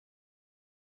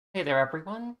Hey there,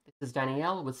 everyone. This is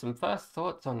Danielle with some first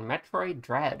thoughts on Metroid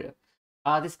Dread.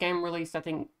 This game released, I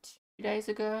think, 2 days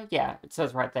ago. Yeah, it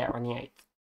says right there on the 8th.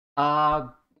 Uh,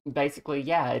 Basically,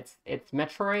 yeah, it's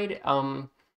Metroid.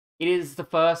 It is the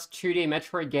first 2D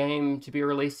Metroid game to be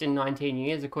released in 19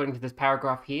 years, according to this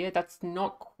paragraph here. That's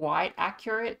not quite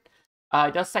accurate.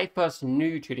 It does say first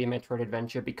new 2D Metroid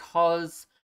adventure because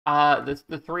the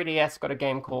 3DS got a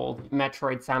game called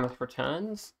Metroid Samus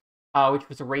Returns, which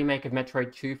was a remake of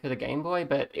Metroid 2 for the Game Boy,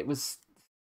 but it was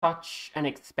such an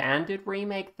expanded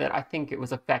remake that I think it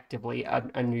was effectively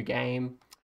a new game.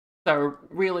 So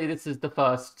really, this is the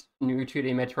first new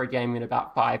 2D Metroid game in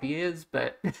about 5 years,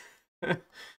 but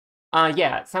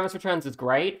yeah, Samus Returns is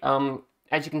great.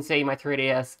 As you can see, my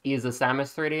 3DS is a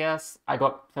Samus 3DS. I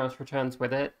got Samus Returns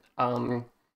with it, and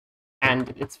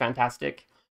it's fantastic.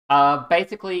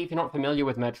 Basically, if you're not familiar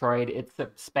with Metroid, it's a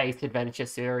space adventure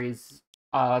series,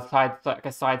 like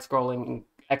a side-scrolling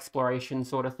exploration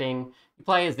sort of thing. You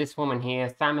play as this woman here,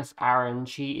 Samus Aran.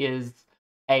 She is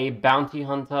a bounty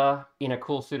hunter in a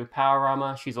cool suit of power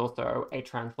armor. She's also a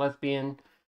trans lesbian.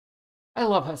 I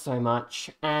love her so much.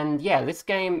 And yeah, this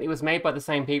game, it was made by the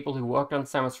same people who worked on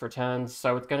Samus Returns,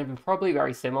 so it's going to be probably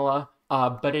very similar,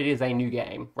 but it is a new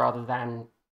game rather than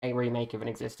a remake of an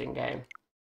existing game.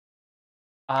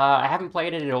 I haven't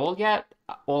played it at all yet.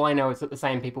 All I know is that the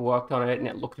same people worked on it and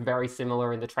it looked very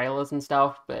similar in the trailers and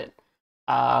stuff, but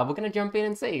we're going to jump in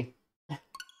and see.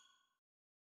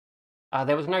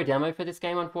 There was no demo for this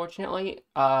game, unfortunately.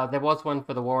 There was one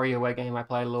for the WarioWare game I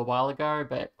played a little while ago,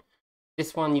 but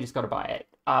this one, you just gotta buy it.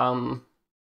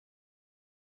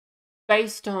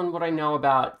 Based on what I know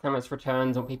about Samus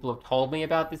Returns and people have told me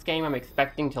about this game, I'm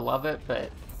expecting to love it,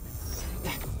 but,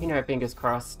 you know, fingers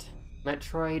crossed.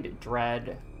 Metroid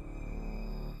Dread.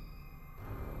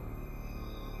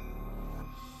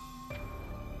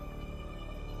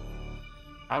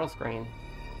 Title screen.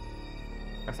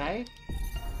 Press A?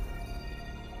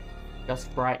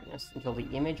 Just brightness until the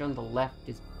image on the left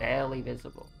is barely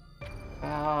visible.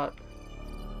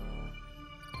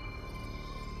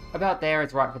 About there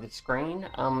is right for the screen.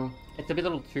 It's a bit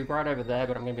little too bright over there,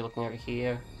 but I'm going to be looking over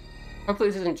here. Hopefully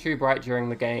this isn't too bright during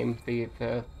the game for you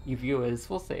viewers.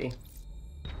 We'll see.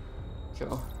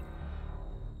 Sure.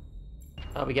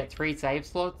 We get 3 save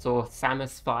slots, or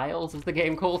Samus files as the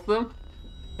game calls them.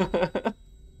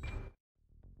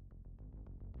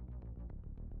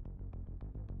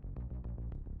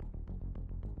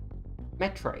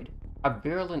 Metroid, a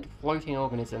virulent floating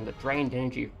organism that drained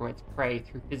energy from its prey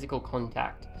through physical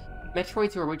contact.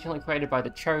 Metroids were originally created by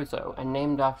the Chozo and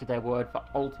named after their word for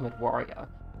ultimate warrior.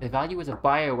 Their value as a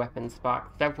bioweapon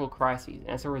sparked several crises,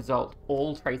 and as a result,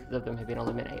 all traces of them have been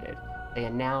eliminated. They are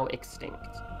now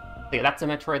extinct. So yeah, that's a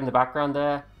Metroid in the background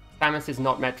there. Samus is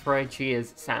not Metroid, she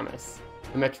is Samus.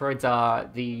 The Metroids are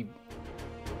the...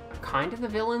 kind of the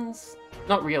villains?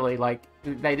 Not really, like,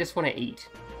 they just want to eat.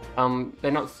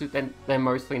 They're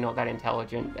mostly not that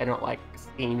intelligent. They're not, like,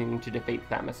 scheming to defeat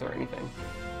Samus or anything.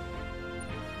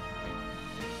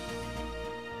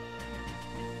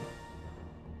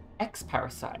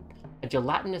 X-Parasite, a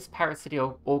gelatinous parasitic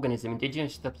organism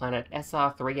indigenous to the planet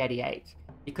SR388.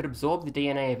 It could absorb the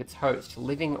DNA of its host,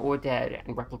 living or dead,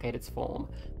 and replicate its form.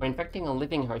 When infecting a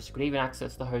living host, you could even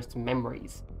access the host's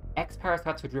memories.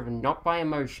 X-Parasites were driven not by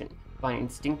emotion, by an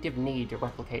instinctive need to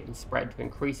replicate and spread to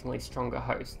increasingly stronger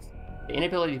hosts. The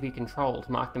inability to be controlled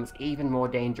marked them as even more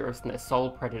dangerous than their sole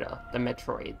predator, the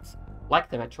Metroids. Like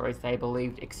the Metroids, they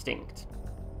believed extinct.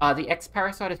 The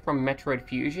X-Parasite is from Metroid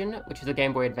Fusion, which is a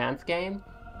Game Boy Advance game.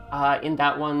 In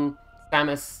that one,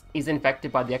 Samus is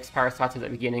infected by the X-Parasites at the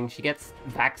beginning. She gets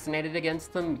vaccinated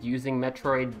against them using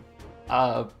Metroid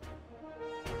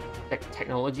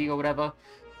technology or whatever.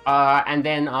 And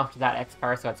then after that,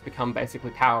 X-Parasites become basically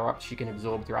power-ups she can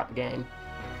absorb throughout the game.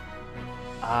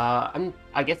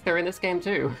 I guess they're in this game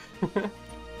too.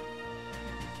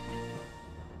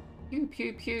 Pew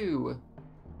pew pew.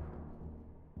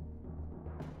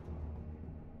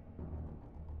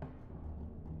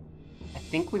 I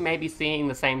think we may be seeing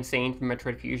the same scene from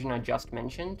Metroid Fusion I just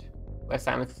mentioned, where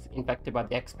Samus is infected by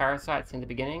the X-Parasites in the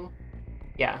beginning.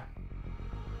 Yeah.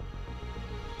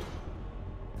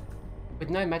 With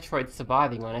no Metroids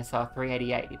surviving on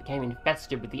SR388, it became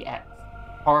infested with the X,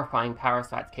 horrifying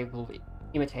parasites capable of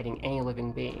imitating any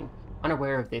living being.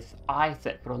 Unaware of this, I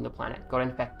set foot on the planet, got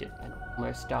infected, and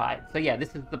almost died. So yeah,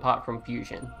 this is the part from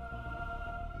Fusion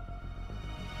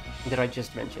that I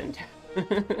just mentioned.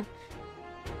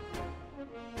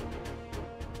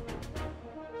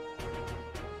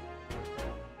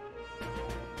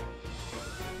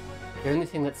 The only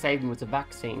thing that saved me was a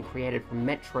vaccine created from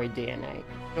Metroid DNA. It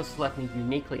also left me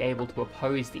uniquely able to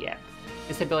oppose the X.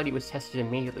 This ability was tested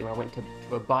immediately when I went to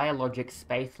a biologic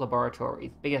space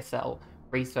laboratory's BSL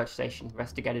research station to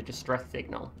investigate a distress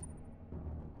signal.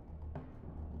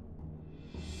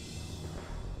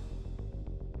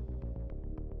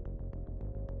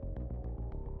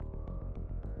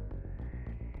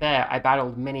 There, I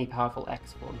battled many powerful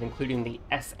X forms, including the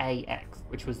SAX,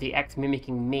 which was the X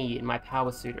mimicking me in my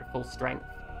power suit at full strength.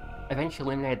 I eventually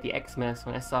eliminated the X-Mers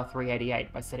on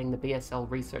SR-388 by setting the BSL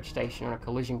research station on a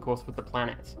collision course with the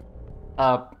planet.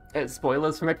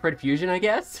 Spoilers for Metroid Fusion, I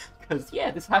guess? Because,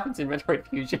 yeah, this happens in Metroid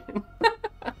Fusion.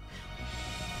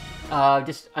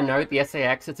 Just a note, the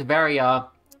SAX, it's a very,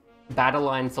 Battle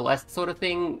Line Celeste sort of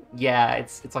thing. Yeah,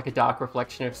 it's like a dark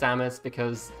reflection of Samus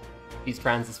because he's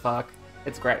trans as fuck.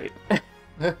 It's great.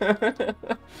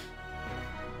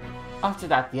 After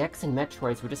that, the X and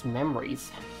Metroids were just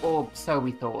memories, or so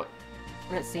we thought.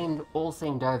 When it all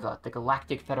seemed over, the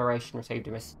Galactic Federation received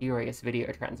a mysterious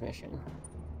video transmission.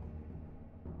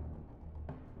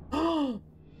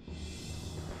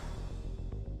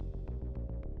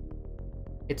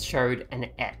 It showed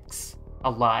an X,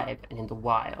 alive and in the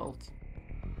wild.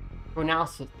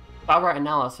 Thorough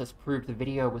analysis proved the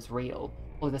video was real.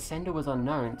 Although the sender was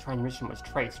unknown, transmission was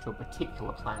traced to a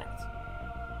particular planet.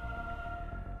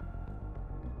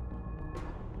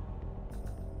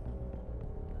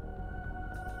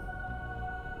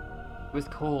 It was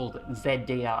called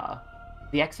ZDR.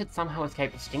 The X had somehow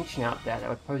escaped extinction out there that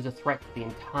would pose a threat to the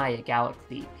entire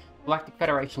galaxy. The Galactic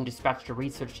Federation dispatched a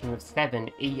research team of 7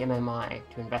 EMMI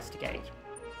to investigate.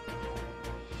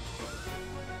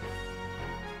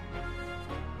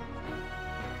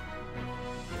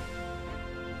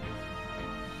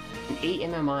 An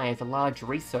EMMI is a large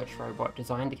research robot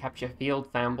designed to capture field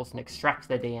samples and extract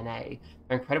their DNA.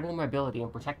 Their incredible mobility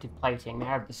and protective plating, they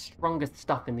have the strongest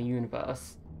stuff in the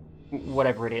universe.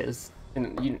 Whatever it is.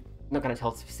 And you're not going to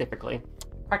tell specifically.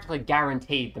 Practically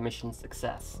guaranteed the mission's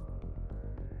success.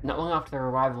 Not long after their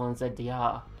arrival on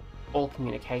ZDR, all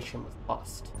communication was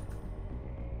lost.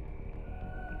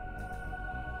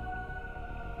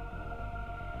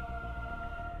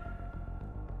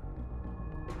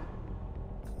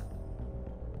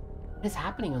 What is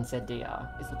happening on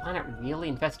ZDR? Is the planet really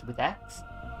infested with X?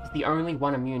 Is the only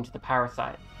one immune to the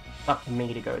parasite? It's up to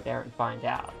me to go there and find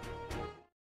out.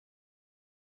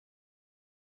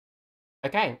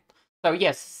 Okay, so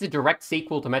yes, this is a direct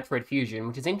sequel to Metroid Fusion,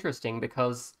 which is interesting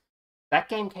because that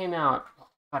game came out,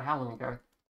 God, how long ago?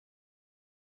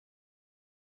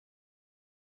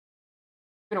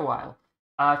 It's been a while.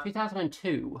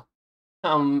 2002.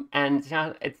 And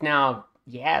it's now,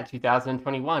 yeah,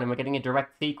 2021, and we're getting a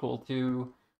direct sequel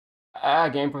to a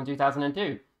game from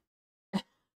 2002.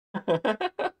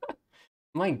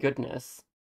 My goodness.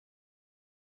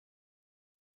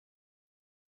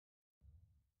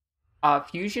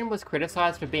 Fusion was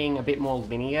criticized for being a bit more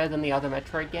linear than the other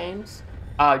Metroid games.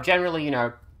 Generally, you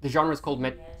know, the genre is called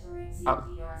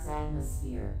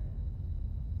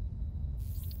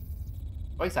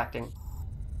voice acting.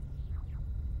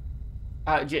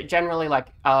 Generally, like,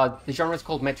 the genre is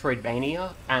called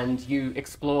Metroidvania, and you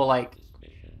explore, like... This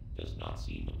mission does not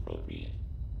seem appropriate.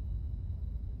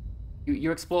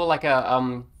 You explore, like,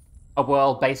 a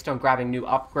world based on grabbing new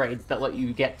upgrades that let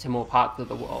you get to more parts of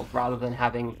the world, rather than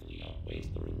having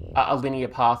a linear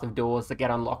path of doors that get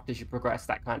unlocked as you progress,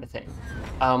 that kind of thing.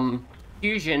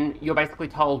 Fusion, you're basically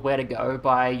told where to go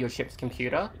by your ship's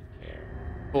computer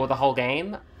for the whole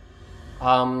game.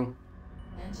 And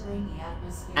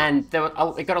it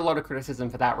got a lot of criticism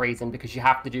for that reason, because you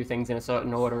have to do things in a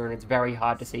certain order and it's very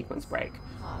hard to sequence break.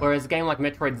 Whereas a game like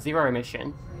Metroid Zero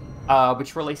Mission,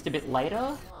 which released a bit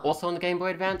later, also on the Game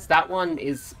Boy Advance, that one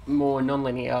is more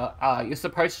non-linear. You're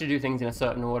supposed to do things in a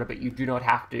certain order, but you do not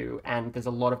have to, and there's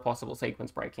a lot of possible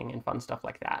sequence breaking and fun stuff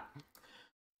like that.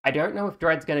 I don't know if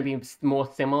Dread's going to be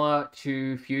more similar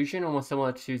to Fusion or more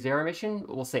similar to Zero Mission.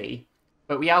 We'll see.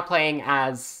 But we are playing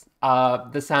as the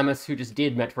Samus who just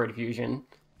did Metroid Fusion,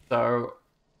 so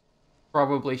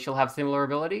probably she'll have similar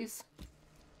abilities.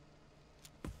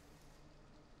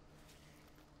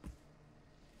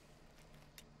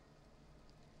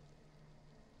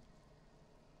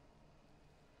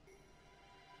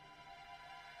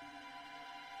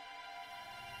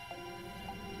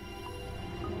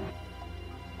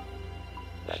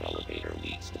 That elevator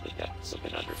leads to the depths of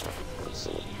an underground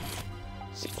facility.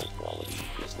 Signal quality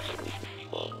is likely to be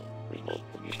low. Remote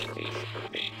communication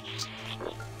remains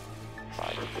difficult. Try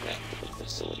to connect to the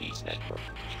facility's network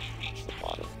when you reach the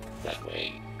bottom. That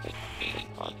way, you can remain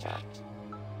in contact.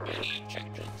 Many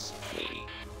injections, maybe.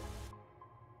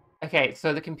 Okay,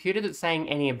 so the computer that's saying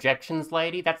any objections,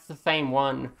 lady, that's the same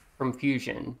one from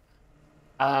Fusion.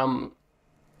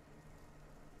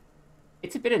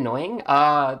 It's a bit annoying.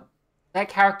 That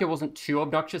character wasn't too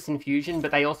obnoxious in Fusion,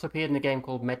 but they also appeared in a game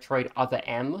called Metroid Other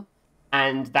M,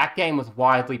 and that game was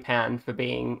widely panned for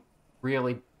being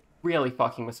really, really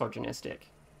fucking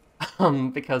misogynistic.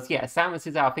 Because, yeah, Samus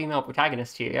is our female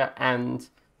protagonist here, and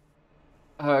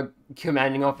her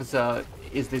commanding officer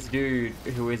is this dude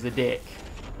who is a dick.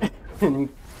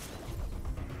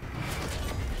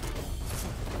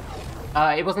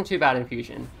 It wasn't too bad in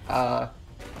Fusion.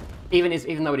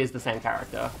 Even though it is the same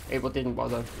character, it didn't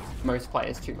bother most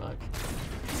players too much.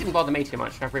 It didn't bother me too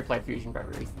much, and I've replayed Fusion very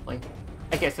recently.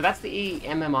 Okay, so that's the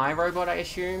MMI robot, I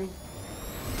assume.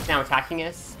 It's now attacking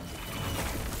us.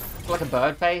 It's like a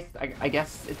bird face. I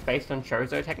guess it's based on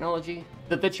Chozo technology.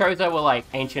 The Chozo were like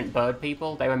ancient bird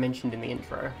people. They were mentioned in the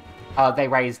intro. They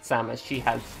raised Samus. She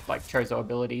has like Chozo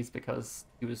abilities because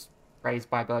she was raised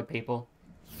by bird people.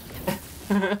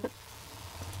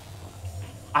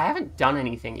 I haven't done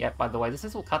anything yet, by the way. This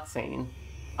is all cutscene.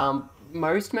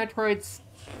 Most Metroids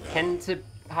tend to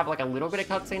have like a little bit of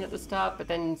cutscene at the start, but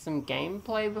then some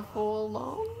gameplay before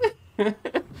long.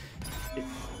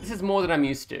 This is more than I'm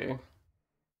used to.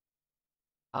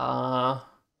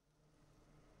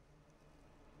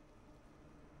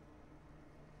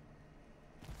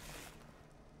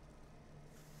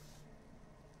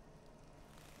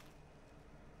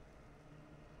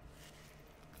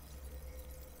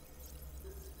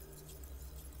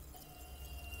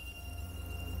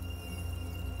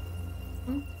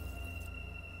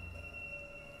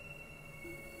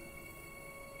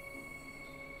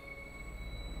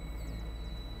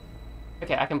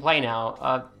 Okay, I can play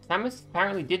now. Samus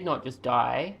apparently did not just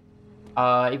die,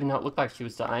 even though it looked like she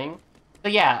was dying. So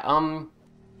yeah,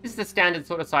 this is a standard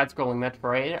sort of side-scrolling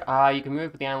Metroid. You can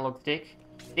move with the analog stick.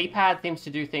 D-pad seems to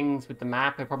do things with the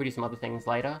map. I'll probably do some other things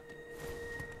later.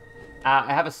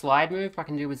 I have a slide move I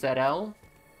can do with ZL.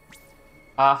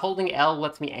 Holding L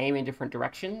lets me aim in different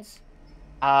directions.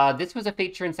 This was a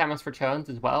feature in Samus Returns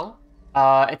as well.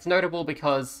 It's notable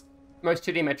because most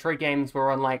 2D Metroid games were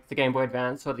on, like, the Game Boy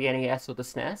Advance or the NES or the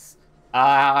SNES.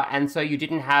 And so you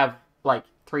didn't have, like,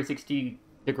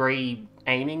 360-degree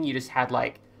aiming. You just had,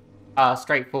 like,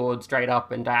 straight forward, straight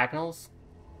up, and diagonals.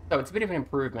 So it's a bit of an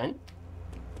improvement.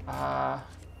 Yep,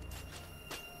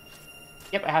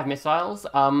 I have missiles.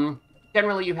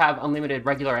 Generally, you have unlimited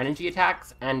regular energy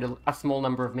attacks and a small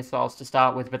number of missiles to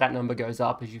start with, but that number goes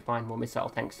up as you find more missile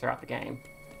tanks throughout the game.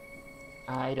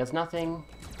 He does nothing.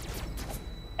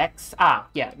 X.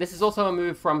 Yeah, this is also a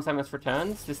move from Samus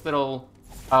Returns. This little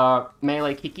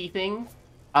melee kicky thing.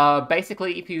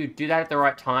 Basically, if you do that at the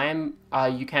right time,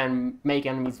 you can make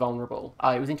enemies vulnerable.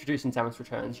 It was introduced in Samus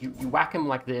Returns. You whack them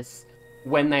like this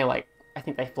when they, like, I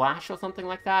think they flash or something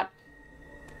like that.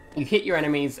 You hit your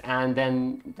enemies, and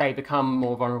then they become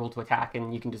more vulnerable to attack,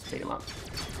 and you can just beat them up.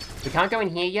 We can't go in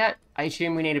here yet. I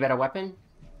assume we need a better weapon.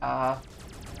 Samus...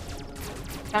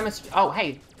 Oh,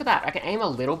 hey, look at that. I can aim a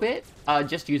little bit,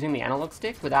 just using the analog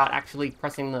stick without actually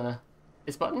pressing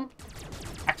this button.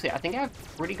 Actually, I think I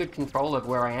have pretty good control of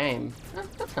where I aim. Oh,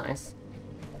 that's nice.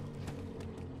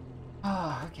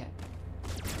 Oh, okay.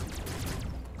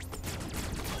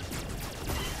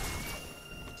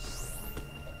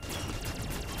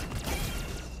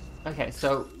 Okay,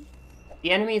 so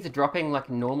the enemies are dropping, like,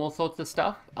 normal sorts of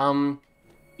stuff.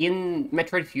 In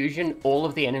Metroid Fusion, all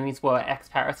of the enemies were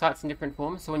X-Parasites in different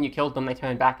forms, so when you killed them, they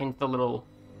turned back into the little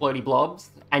floaty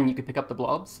blobs, and you could pick up the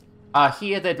blobs.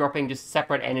 Here, they're dropping just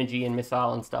separate energy and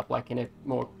missile and stuff, like in a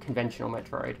more conventional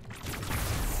Metroid.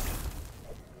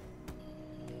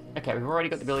 Okay, we've already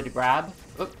got the ability to grab.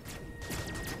 Oop.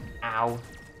 Ow.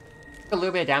 A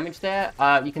little bit of damage there.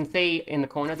 You can see in the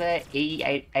corner there,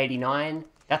 E89.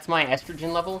 That's my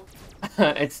estrogen level.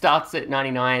 It starts at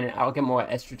 99. I'll get more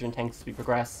estrogen tanks as we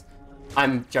progress.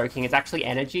 I'm joking. It's actually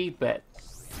energy, but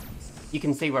you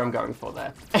can see where I'm going for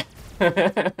there.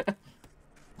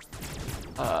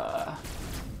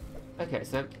 Okay,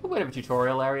 so a little bit of a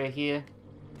tutorial area here.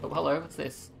 Oh, hello, what's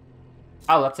this?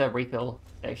 Oh, that's a refill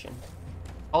station.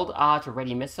 Hold R to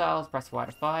ready missiles, press Y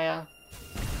to fire.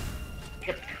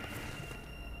 Yep.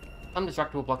 Some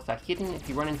destructible blocks are hidden. If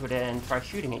you run into a dead end, try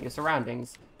shooting at your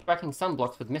surroundings. Striking some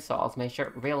blocks with missiles may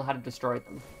reveal how to destroy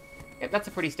them. Yep, that's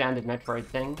a pretty standard Metroid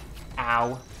thing.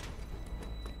 Ow.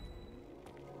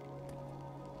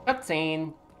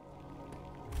 Cutscene.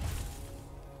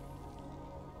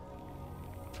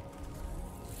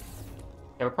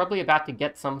 Yeah, we're probably about to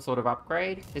get some sort of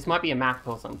upgrade. This might be a map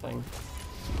or something.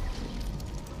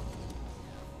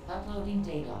 Uploading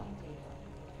data.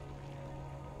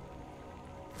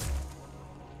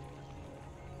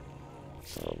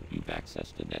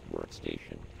 access to network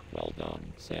station. Well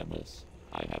done, Samus.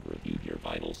 I have reviewed your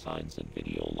vital signs and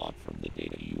video log from the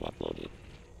data you uploaded.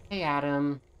 Hey,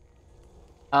 Adam.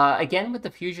 Again, with the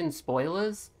Fusion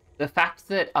spoilers, the fact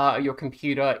that your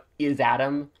computer is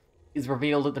Adam is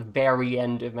revealed at the very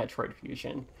end of Metroid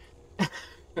Fusion.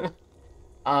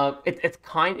 It's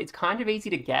kind of easy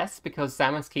to guess because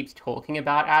Samus keeps talking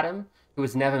about Adam, who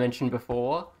was never mentioned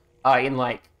before, in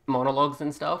like monologues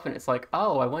and stuff, and it's like,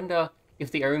 oh, I wonder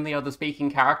if the only other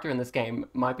speaking character in this game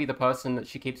might be the person that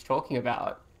she keeps talking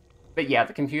about. But yeah,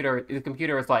 the computer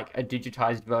is like a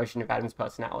digitized version of Adam's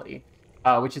personality,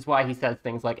 which is why he says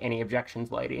things like "any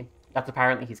objections, lady." That's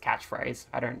apparently his catchphrase.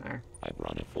 I don't know. I've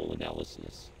run a full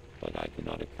analysis, but I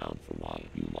cannot account for why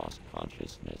you lost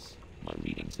consciousness. My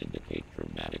readings indicate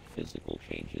dramatic physical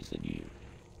changes in you.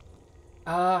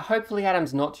 Hopefully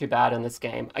Adam's not too bad in this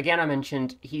game. Again, I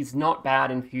mentioned he's not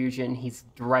bad in Fusion, he's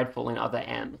dreadful in Other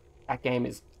M. That game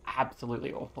is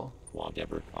absolutely awful.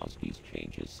 Whatever caused these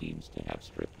changes seems to have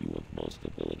stripped you of most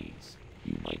abilities.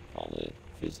 You might call it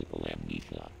physical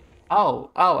amnesia. Oh,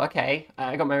 okay.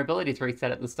 I got my abilities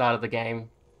reset at the start of the game.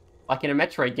 Like in a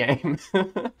Metroid game.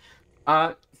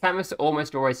 Samus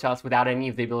almost always starts without any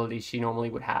of the abilities she normally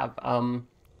would have.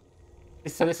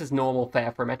 So this is normal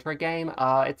fare for a Metroid game.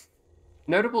 It's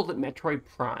notable that Metroid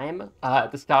Prime,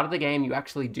 at the start of the game, you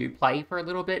actually do play for a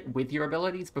little bit with your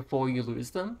abilities before you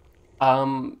lose them.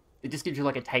 It just gives you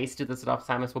like a taste of the stuff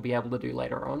Samus will be able to do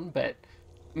later on, but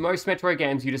most Metroid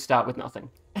games you just start with nothing.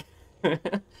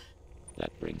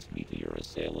 That brings me to your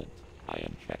assailant. I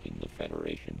am checking the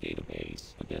Federation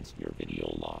database against your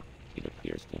video log. It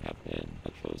appears to have been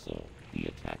a Chozo. The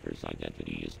attacker's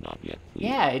identity is not yet clear.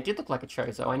 Yeah, it did look like a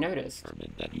Chozo, I noticed.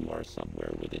 Determined that you are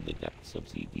somewhere within the depths of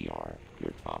ZDR.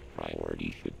 Your top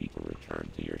priority should be to return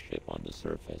to your ship on the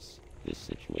surface. This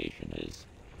situation is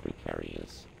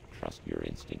precarious. Trust your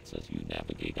instincts as you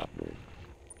navigate upward.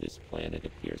 This planet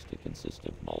appears to consist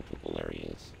of multiple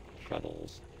areas.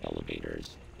 Shuttles,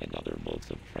 elevators, and other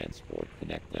modes of transport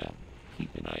connect them.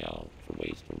 Keep an eye out for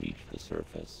ways to reach the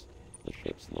surface. The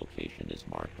ship's location is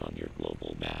marked on your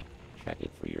global map. Check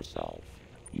it for yourself.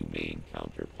 You may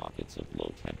encounter pockets of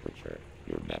low temperature.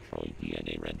 Your Metroid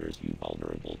DNA renders you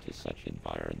vulnerable to such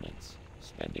environments.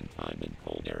 Spending time in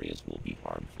cold areas will be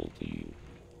harmful to you.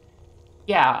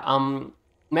 Yeah,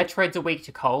 Metroids are weak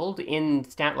to cold. In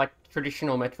like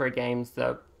traditional Metroid games,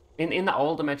 in the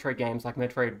older Metroid games like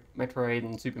Metroid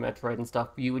and Super Metroid and stuff,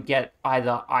 you would get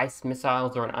either ice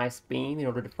missiles or an ice beam in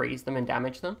order to freeze them and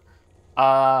damage them.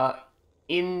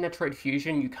 In Metroid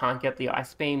Fusion, you can't get the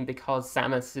ice beam because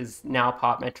Samus is now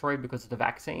part Metroid because of the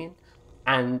vaccine,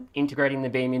 and integrating the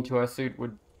beam into her suit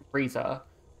would freeze her.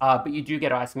 But you do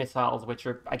get ice missiles, which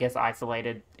are, I guess,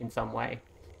 isolated in some way.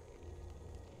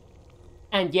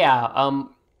 And yeah,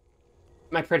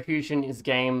 Metroid Fusion is a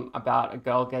game about a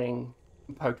girl getting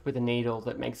poked with a needle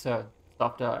that makes her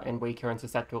softer and weaker and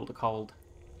susceptible to cold.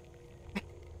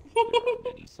 There are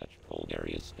many such cold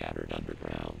areas scattered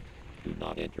underground. Do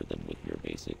not enter them with your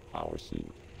basic power suit.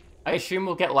 I assume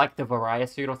we'll get like the Varia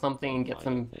suit or something and get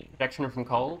some protection from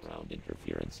cold. Ground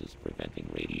interference is preventing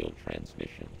radio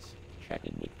transmissions. Check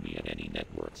in with me at any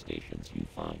network stations you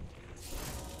find.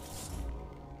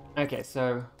 Okay,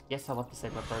 so yes, I'll have to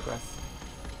save my progress.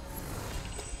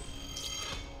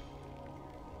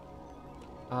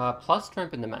 Plus to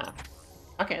open the map.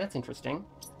 Okay, that's interesting.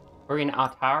 We're in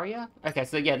Artaria. Okay,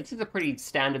 so yeah, this is a pretty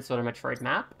standard sort of Metroid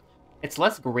map. It's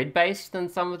less grid-based than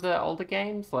some of the older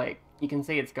games. Like, you can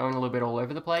see it's going a little bit all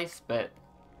over the place, but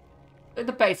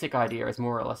the basic idea is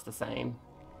more or less the same.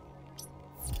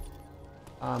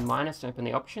 Minus to open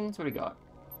the options. What do we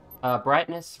got?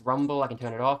 Brightness, rumble, I can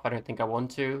turn it off. I don't think I want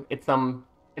to. It's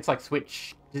like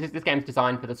Switch. This game's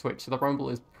designed for the Switch, so the rumble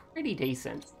is pretty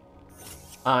decent.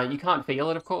 You can't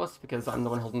feel it, of course, because I'm the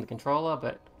one holding the controller,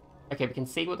 but... Okay, we can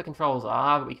see what the controls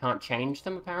are, but we can't change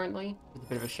them, apparently. It's a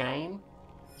bit of a shame.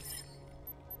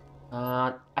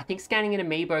 I think scanning an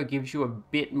amiibo gives you a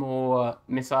bit more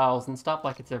missiles and stuff,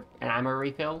 like it's an ammo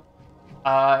refill.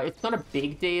 It's not a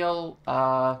big deal.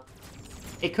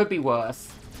 It could be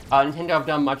worse. Nintendo have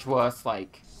done much worse,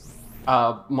 like,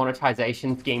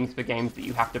 monetization schemes for games that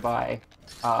you have to buy,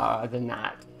 than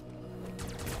that.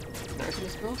 Can I open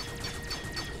this door? I'm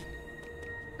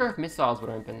not sure if missiles would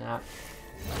open that.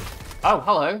 Oh,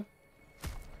 hello!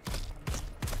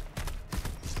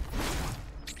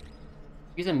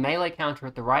 Use a melee counter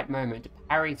at the right moment to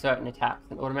parry certain attacks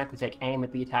and automatically take aim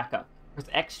at the attacker. Press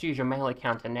X to use your melee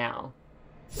counter now.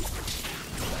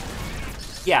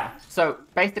 Yeah, so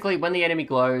basically when the enemy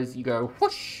glows, you go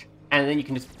whoosh, and then you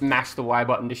can just mash the Y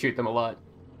button to shoot them a lot.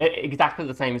 Exactly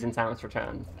the same as in Samus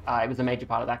Returns. It was a major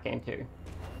part of that game too.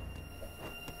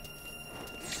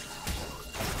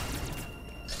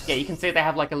 Yeah, you can see they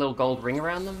have like a little gold ring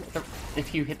around them.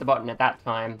 If you hit the button at that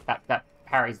time, that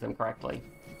parries them correctly.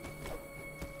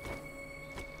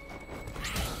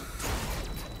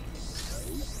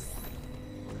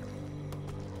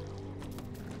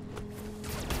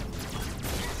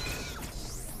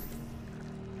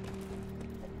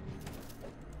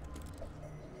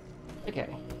 Okay.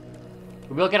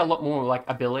 We will get a lot more, like,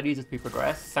 abilities as we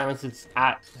progress. Samus is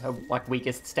at her, like,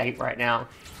 weakest state right now.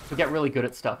 We'll get really good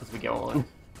at stuff as we go on.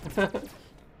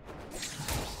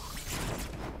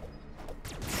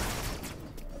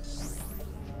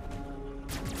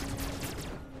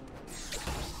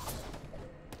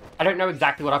 I don't know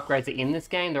exactly what upgrades are in this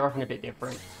game. They're often a bit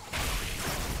different.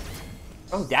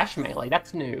 Oh, dash melee.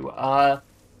 That's new.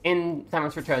 In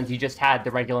Samus Returns, you just had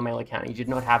the regular melee counter. You did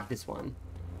not have this one.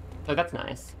 So that's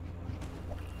nice.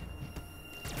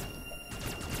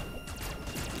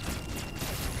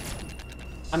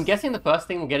 I'm guessing the first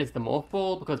thing we'll get is the Morph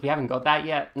Ball, because we haven't got that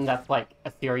yet, and that's like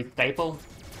a series staple.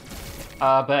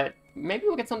 But maybe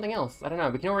we'll get something else. I don't know.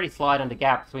 We can already slide under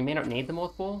gaps, so we may not need the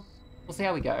Morph Ball. We'll see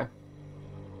how we go.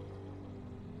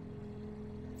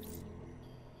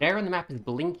 The arrow on the map is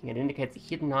blinking. It indicates a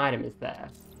hidden item is there.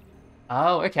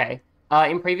 Oh, okay.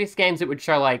 In previous games, it would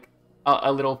show like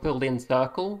a little filled-in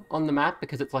circle on the map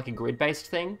because it's like a grid-based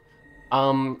thing.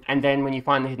 And then when you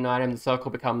find the hidden item, the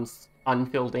circle becomes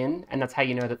unfilled in, and that's how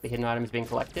you know that the hidden item is being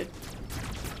collected.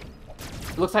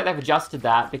 It looks like they've adjusted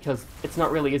that because it's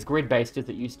not really as grid-based as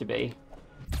it used to be.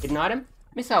 Hidden item?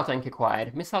 Missile tank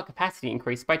acquired. Missile capacity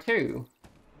increased by 2.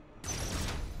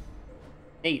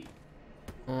 Neat.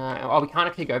 Oh, we can't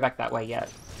actually go back that way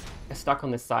yet. We're stuck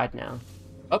on this side now.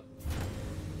 Oh.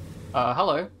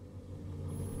 Hello.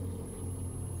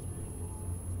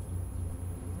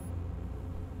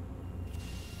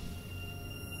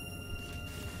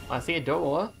 I see a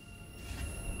door.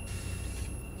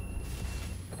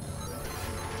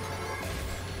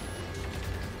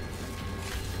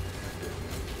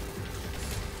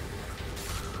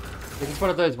 This is one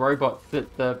of those robots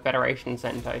that the Federation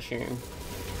sent, I assume.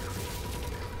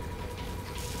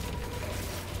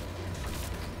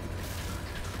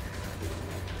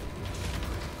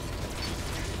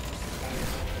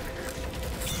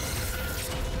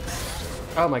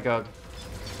 Oh my god.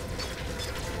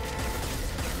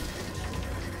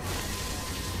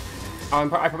 Oh,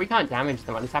 I probably can't damage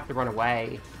them, I just have to run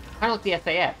away. Kind of like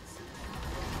the SAS.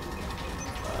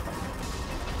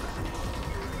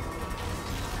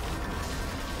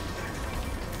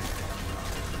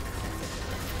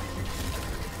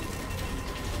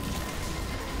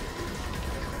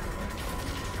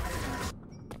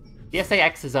 The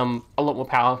SAX is a lot more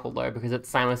powerful though, because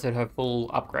it's Samus at her full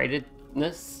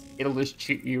upgradedness. It'll just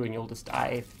shoot you and you'll just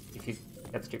die if you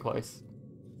gets too close.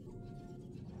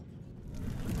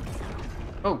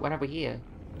 Oh, what have we here?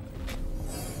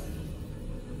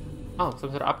 Oh,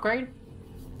 some sort of upgrade?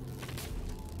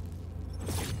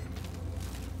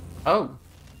 Oh.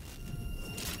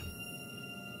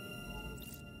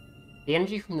 The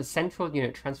energy from the central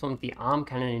unit transformed the arm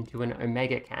cannon into an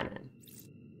Omega cannon.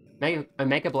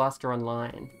 Omega Blaster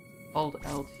online. Hold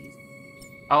LT.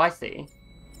 Oh, I see.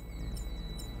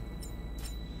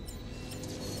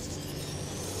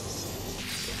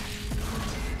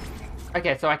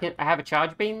 Okay, so I have a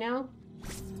charge beam now?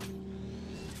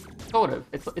 Sort of.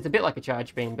 It's a bit like a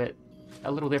charge beam, but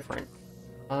a little different.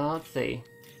 Let's see.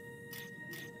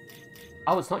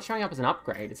 Oh, it's not showing up as an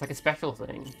upgrade. It's like a special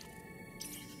thing.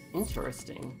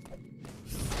 Interesting.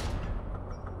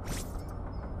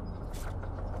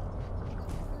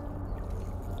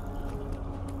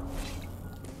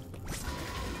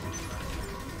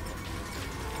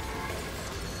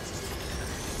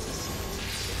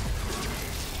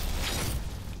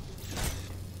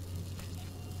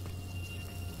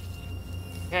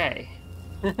 Okay.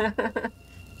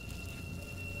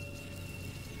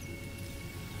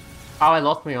 Oh, I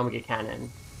lost my Omega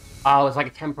Cannon. Oh, it's like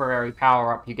a temporary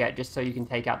power-up you get just so you can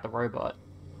take out the robot.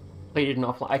 Completed an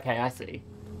offline. Okay, I see.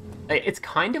 It's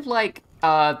kind of like,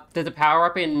 there's a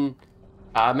power-up in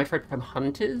Metroid Prime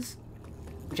Hunters,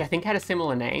 which I think had a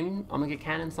similar name, Omega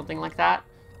Cannon, something like that,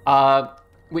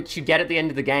 which you get at the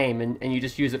end of the game, and you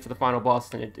just use it for the final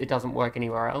boss, and it doesn't work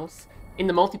anywhere else. In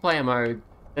the multiplayer mode,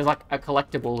 there's like a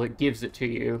collectible that gives it to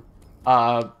you,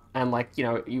 and like, you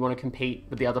know, you want to compete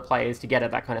with the other players to get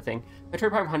it, that kind of thing. Metroid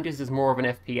Prime Hunters is more of an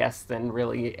FPS than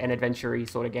really an adventure-y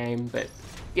sort of game, but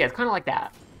yeah, it's kind of like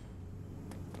that.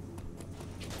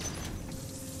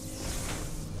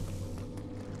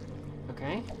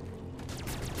 Okay.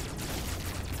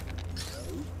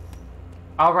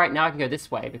 Oh, right, now I can go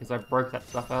this way because I broke that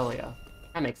stuff earlier.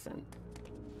 That makes sense.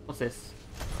 What's this?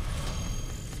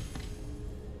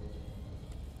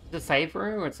 The save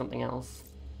room or it's something else?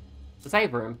 The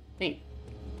save room. Neat.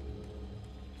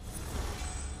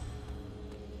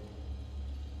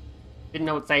 Didn't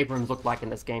know what save rooms looked like in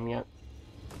this game yet.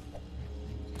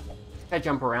 I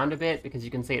jump around a bit because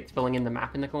you can see it's filling in the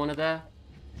map in the corner there.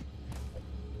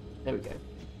 There we go.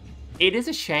 It is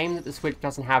a shame that the Switch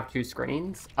doesn't have two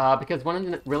screens, because one of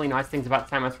the really nice things about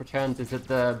Samus Returns is that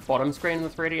the bottom screen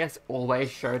of the 3DS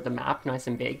always showed the map nice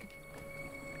and big.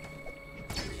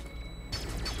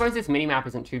 I suppose this mini-map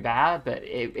isn't too bad, but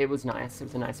it was nice. It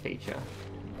was a nice feature.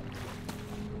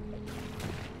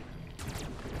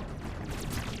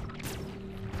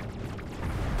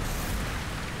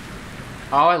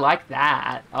 Oh, I like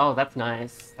that. Oh, that's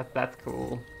nice. That's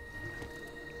cool.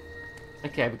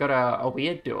 Okay, we've got a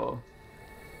weird door.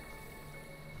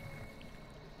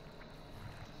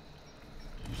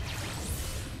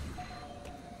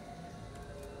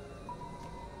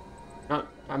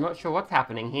 I'm not sure what's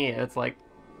happening here. It's like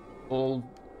all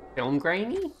film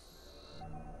grainy?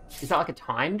 Is that like a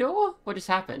time door? What just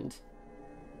happened?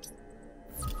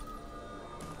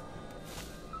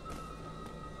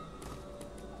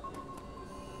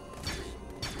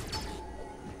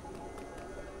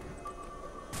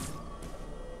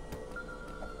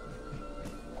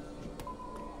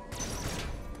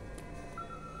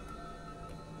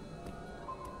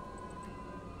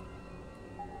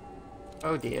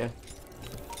 Oh dear.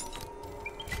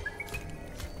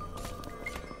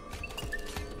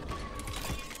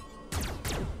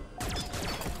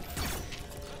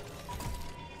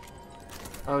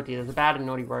 Oh dear, there's a bad and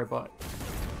naughty robot.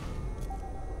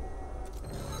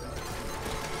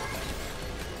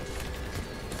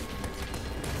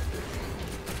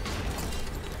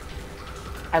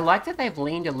 I like that they've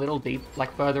leaned a little deep,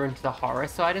 like further into the horror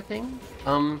side of things.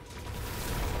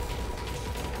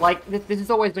 Like, this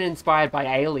has always been inspired by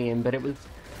Alien, but it was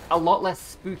a lot less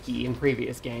spooky in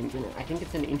previous games, and I think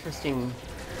it's an interesting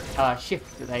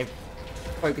shift that they've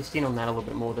focused in on that a little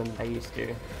bit more than they used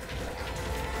to.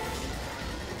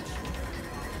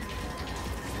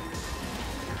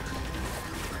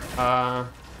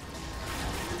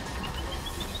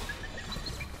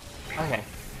 Okay.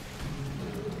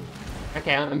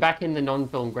 Okay, I'm back in the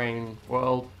non-film grain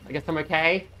world. I guess I'm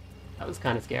okay. That was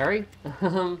kind of scary.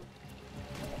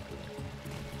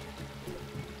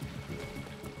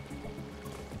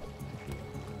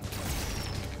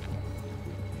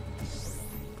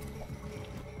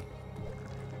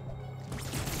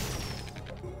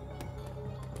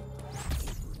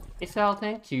 Missile,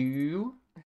 thank you.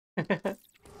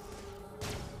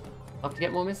 Love to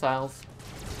get more missiles.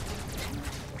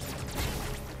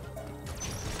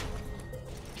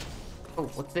 Oh,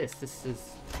 what's this? This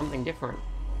is something different.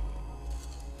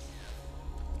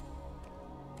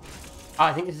 Oh,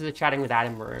 I think this is a chatting with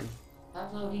Adam room.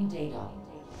 Uploading data.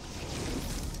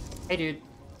 Hey, dude.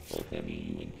 Both enemy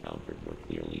you encountered were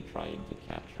clearly trying to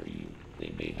capture you.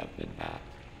 They may have been hacked.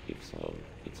 If so,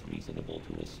 it's reasonable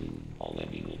to assume all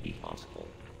enemy will be hostile.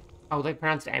 Oh, they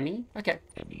pronounced Emmy? Okay.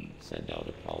 Emmy send out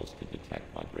a pulse to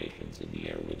detect vibrations in the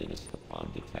air within us. Upon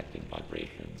detecting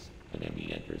vibrations, an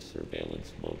enemy enters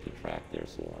surveillance mode to track their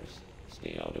source.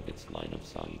 Stay out of its line of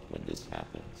sight when this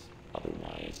happens.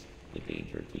 Otherwise, the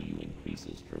danger to you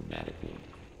increases dramatically.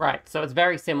 Right, so it's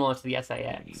very similar to the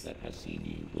Enemy SAS. that has seen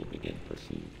you will begin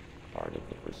pursuit. Part of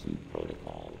the pursuit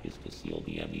protocol is to seal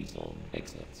the enemy zone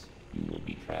exits. You will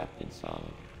be trapped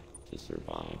inside. To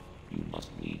survive, you must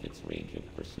leave its range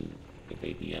of pursuit.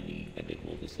 Evade the enemy and it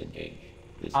will disengage.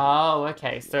 This Oh,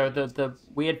 okay, so the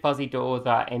weird fuzzy doors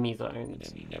are Emmy An zones.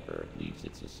 enemy never leaves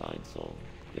its assigned zone.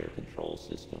 Their control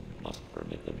system must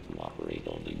permit them to operate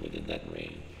only within that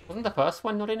range. Wasn't the first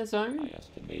one not in a I zone?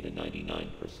 estimate a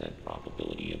 99%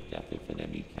 probability of death if an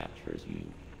enemy captures you.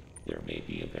 There may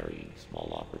be a very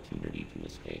small opportunity to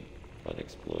escape, but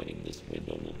exploiting this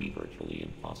window will be virtually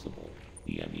impossible.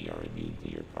 The enemy are immune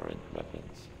to your current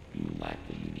weapons. You lack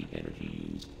the unique energy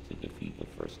used to defeat the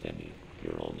first enemy.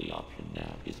 Your only option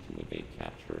now is to evade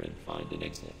capture and find an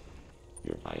exit.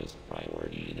 Your highest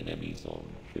priority in an enemy zone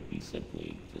should be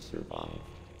simply to survive.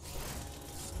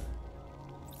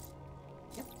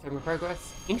 Yep, so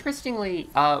progress. Interestingly,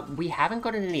 we haven't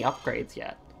gotten any upgrades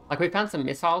yet. Like, we found some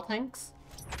missile tanks,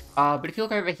 but if you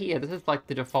look over here, this is like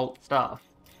the default stuff.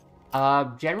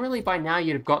 Generally by now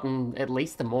you'd have gotten at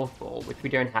least the Morph Ball, which we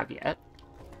don't have yet.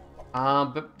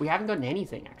 But we haven't gotten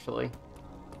anything, actually.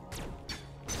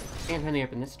 I think I can only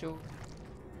open this door.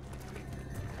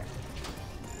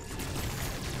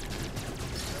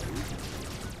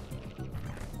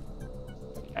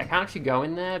 I can't actually go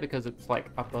in there because it's like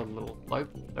up a little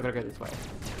slope. I gotta go this way.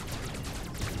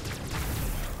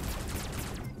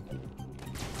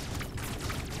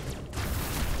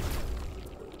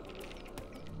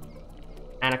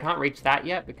 And I can't reach that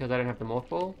yet because I don't have the morph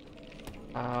ball.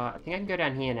 I think I can go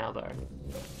down here now, though.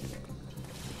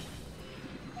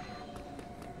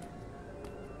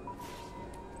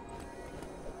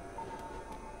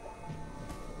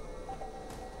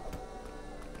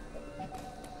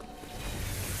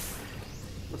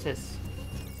 What's this?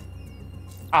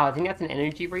 Oh, I think that's an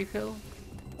energy refill.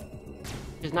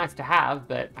 Which is nice to have,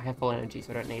 but I have full energy,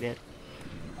 so I don't need it.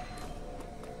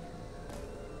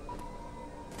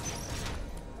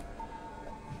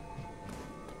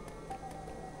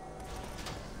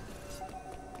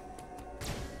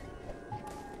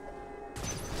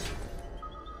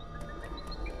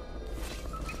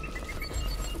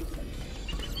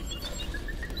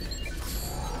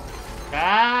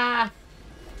 Ah!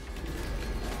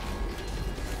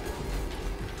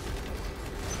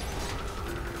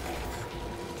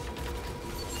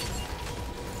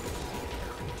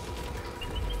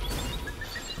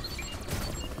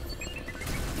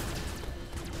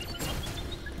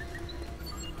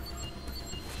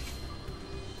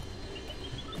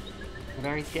 I'm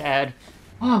very scared.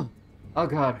 Oh! Oh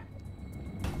god.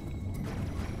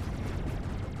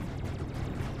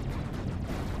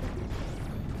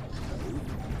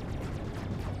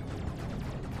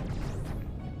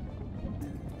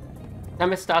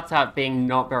 Samus starts out being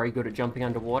not very good at jumping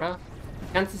underwater.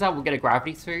 Chances are we'll get a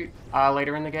gravity suit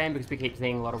later in the game because we keep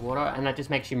seeing a lot of water, and that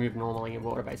just makes you move normally in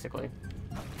water, basically.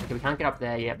 Okay, we can't get up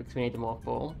there yet because we need the morph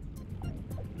ball.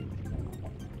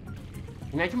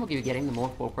 Imagine we'll be getting the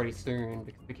morph ball pretty soon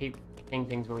because we keep seeing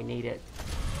things where we need it.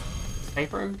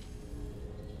 Safe room?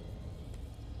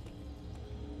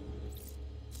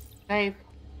 Save.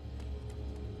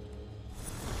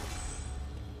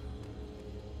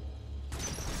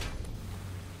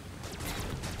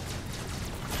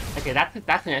 Okay, that's an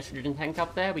estrogen tank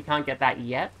up there. We can't get that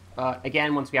yet. But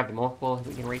again, once we have the morph ball,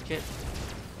 we can reach it.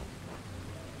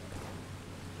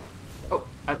 Oh,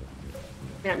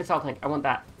 yeah, missile tank. I want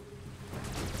that.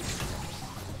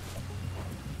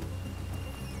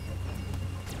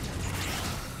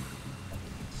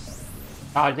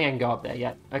 Oh, I don't think I can go up there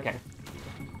yet. Okay.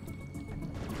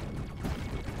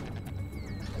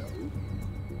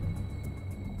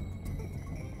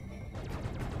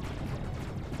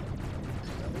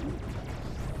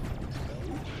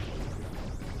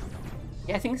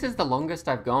 Yeah, I think this is the longest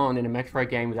I've gone in a Metroid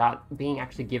game without being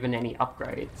actually given any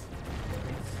upgrades.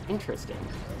 It's interesting.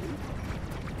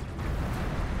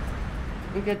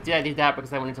 I think I did that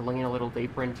because I wanted to lean a little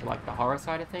deeper into like the horror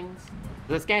side of things.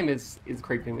 This game is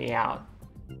creeping me out.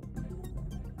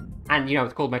 And, you know,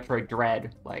 it's called Metroid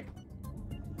Dread, like...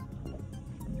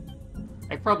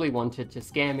 They probably wanted to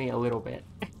scare me a little bit.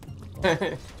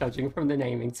 Judging from the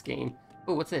naming scheme.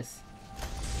 Oh, what's this?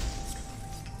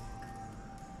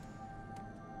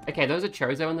 Okay, those are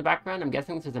Chozo in the background. I'm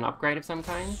guessing this is an upgrade of some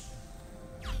kind.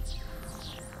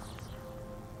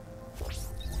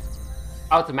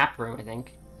 Oh, it's a map room, I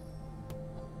think.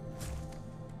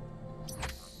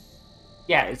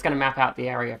 Yeah, it's gonna map out the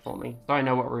area for me, so I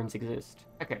know what rooms exist.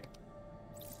 Okay.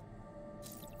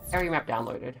 Area map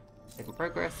downloaded. Save in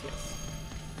progress, yes.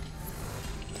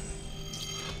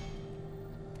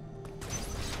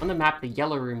 On the map, the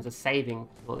yellow rooms are saving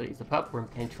facilities. The purple room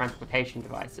contains transportation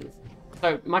devices.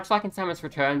 So, much like in Samus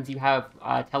Returns, you have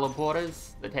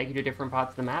teleporters that take you to different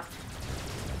parts of the map.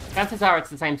 Chances are it's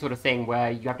the same sort of thing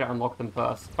where you have to unlock them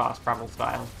first, fast travel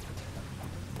style.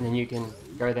 And then you can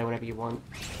go there whenever you want.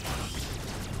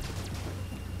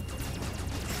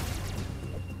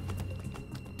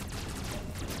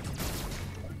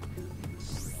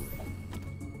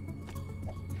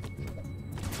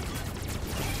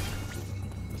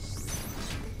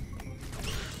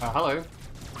 Hello.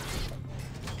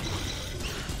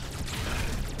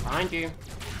 Behind you.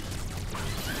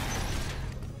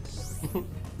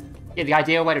 Yeah, the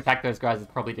ideal way to attack those guys is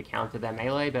probably to counter their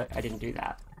melee, but I didn't do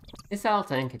that. Missile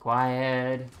tank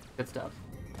acquired. Good stuff.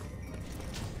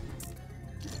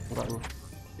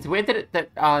 It's weird that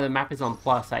the map is on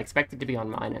plus. I expect it to be on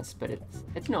minus, but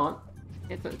it's not.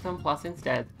 It's on plus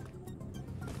instead.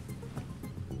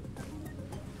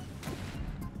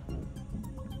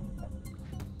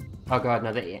 Oh god,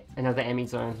 another Emmy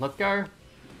zone. Let's go.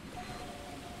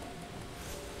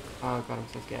 Oh god, I'm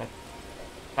so scared.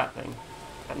 That thing.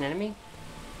 Is that an enemy?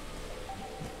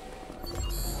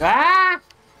 Ah!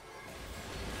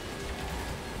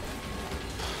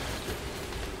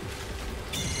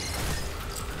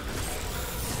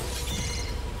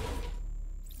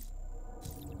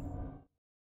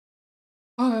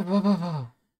 Oh.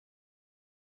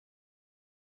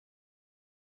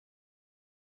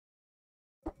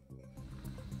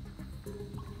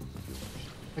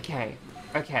 Okay.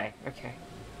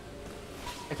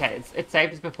 Okay, it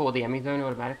saves before the enemy zone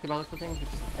automatically by looks of things, which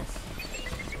is nice.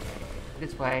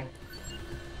 This way.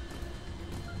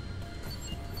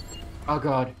 Oh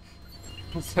god.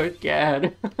 I'm so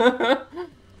scared.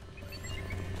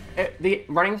 The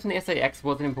running from the SAX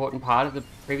was an important part of the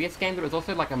previous game, but it was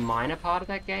also like a minor part of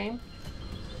that game.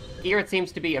 Here it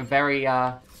seems to be a very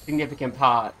significant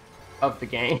part of the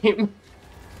game.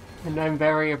 And I'm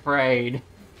very afraid.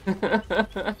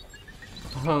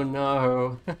 Oh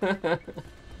no. I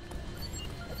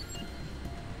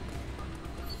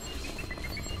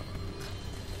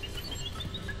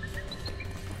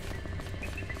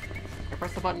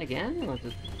press the button again? Or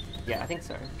just... Yeah, I think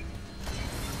so.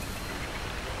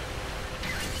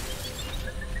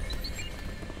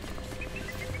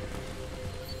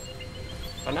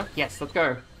 Enough? Yes, let's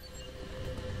go.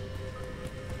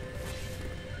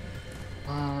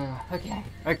 Okay,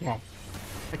 okay.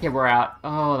 Okay, we're out.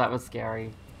 Oh, that was scary.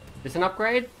 Is this an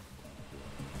upgrade?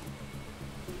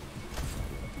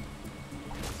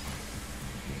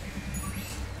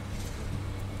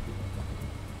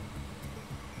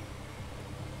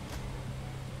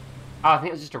 Oh, I think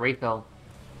it was just a refill.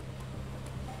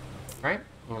 Right?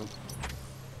 Hang on.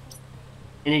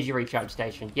 Energy recharge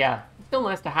station. Yeah, it's still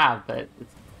nice to have, but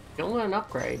it's still not an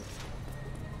upgrade.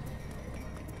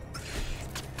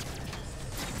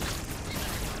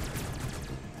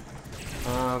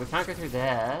 We can't go through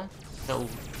there. So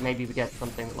maybe we get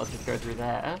something that lets us go through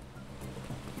there.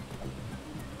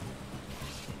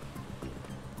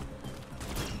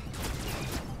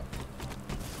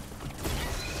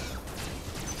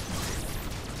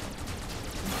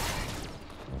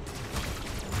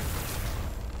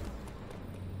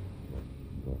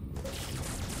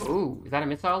 Ooh, is that a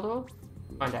missile door?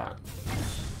 Find out.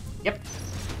 Yep.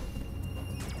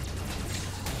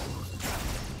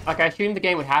 Like, I assumed the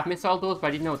game would have missile doors, but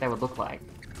I didn't know what they would look like.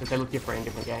 Because they look different in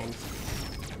different games.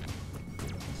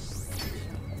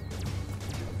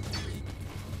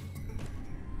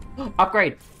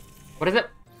 Upgrade! What is it?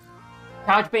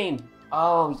 Charge beam!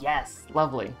 Oh, yes.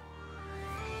 Lovely.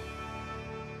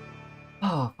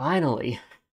 Oh, finally.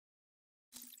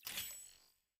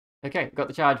 Okay, got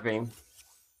the charge beam.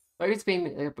 Focus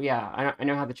beam, yeah, I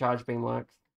know how the charge beam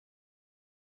works.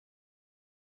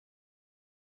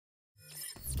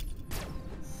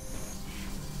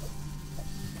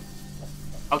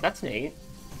 Oh, that's neat.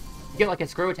 You get like a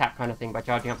screw attack kind of thing by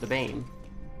charging up the beam.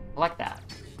 I like that.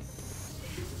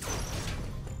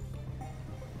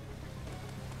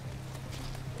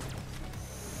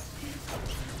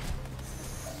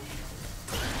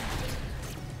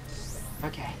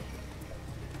 Okay.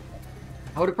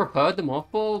 I would have preferred the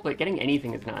morph ball, but getting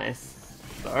anything is nice.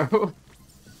 So...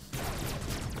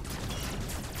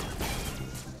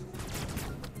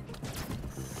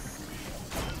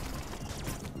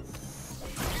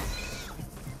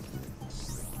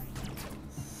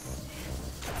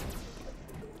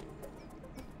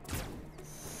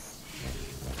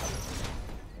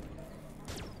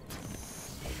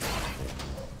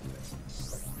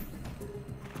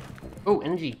 Oh,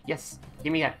 energy. Yes.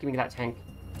 Give me that tank.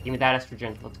 Give me that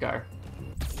estrogen. Let's go.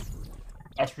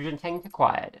 Estrogen tank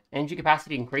acquired. Energy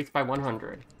capacity increased by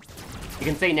 100. You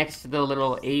can see next to the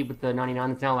little E with the 99,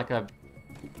 there's now like a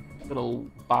little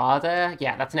bar there.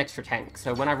 Yeah, that's an extra tank.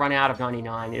 So when I run out of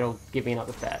 99, it'll give me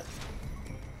another set.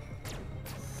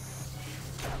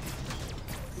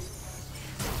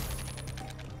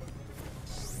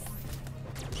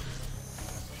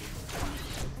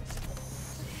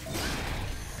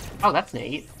 Oh, that's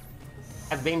neat.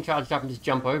 Have beam charged up and just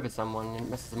jump over someone and it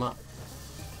messes them up.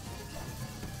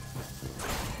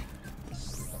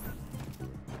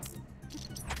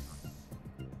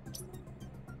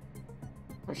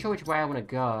 Not sure which way I want to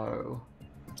go.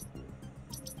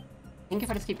 I think if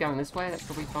I just keep going this way, that's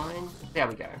probably fine. There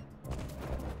we go.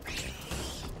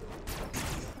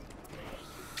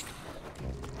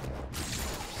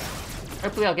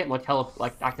 Hopefully I'll get more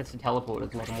access to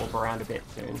teleporters and I can walk around a bit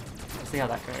soon. Let's see how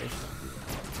that goes.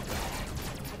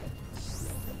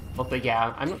 Also,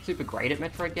 yeah, I'm not super great at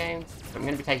Metroid games, so I'm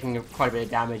going to be taking quite a bit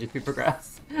of damage as we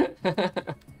progress.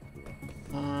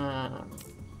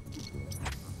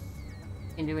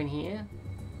 Can do in here?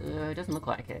 It doesn't look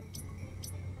like it.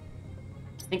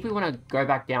 I think we want to go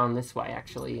back down this way,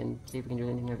 actually, and see if we can do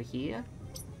anything over here.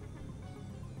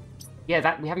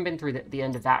 Yeah, we haven't been through the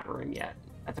end of that room yet.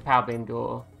 That's a power beam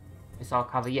door. Missile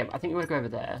cover. Yeah, I think we want to go over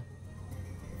there.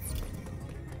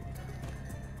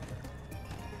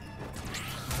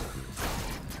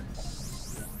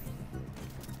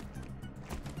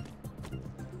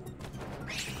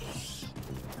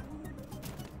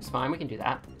 It's fine, we can do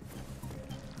that.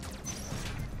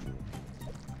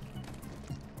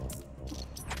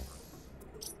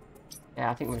 Yeah,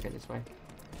 I think I'm gonna go this way.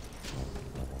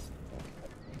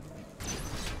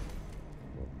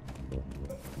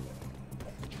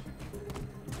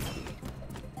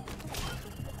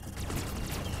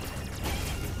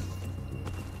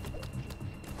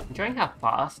 Enjoying how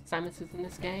fast Samus is in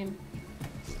this game.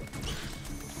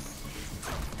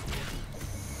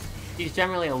 She's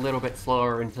generally a little bit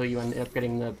slower until you end up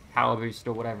getting the power boost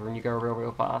or whatever and you go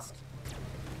real fast.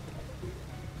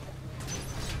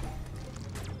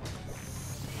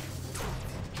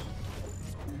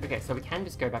 Okay, so we can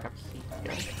just go back up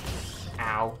here.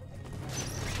 Ow.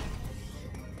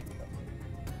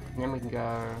 And then we can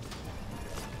go...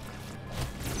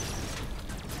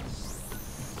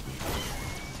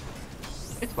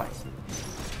 this way.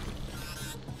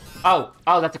 Oh,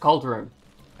 that's a cold room.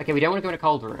 Okay, we don't want to go in a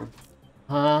cold room.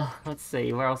 Let's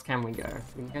see, where else can we go?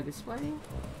 We can go this way?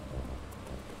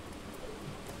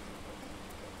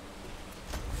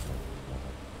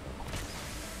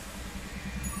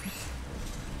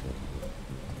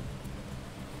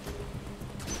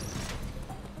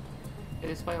 Go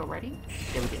this way already?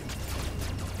 Yeah, we did.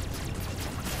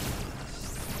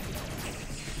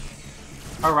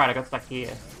 Oh right, I got stuck here.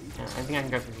 Yeah, I don't think I can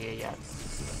go through here yet.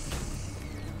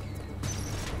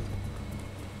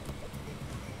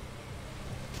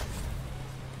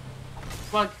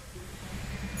 Plug.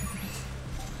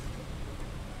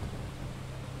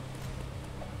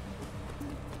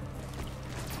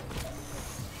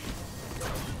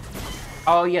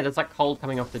 Oh yeah, there's like cold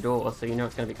coming off the door, so you know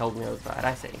it's going to be cold on the other side.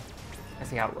 I see. I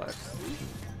see how it works.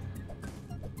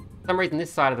 For some reason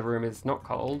this side of the room is not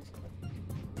cold.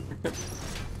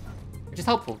 Which is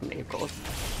helpful for me, of course.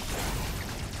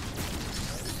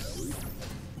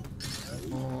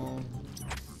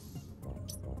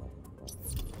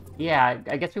 Yeah,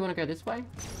 I guess we want to go this way?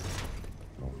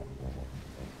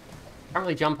 Can't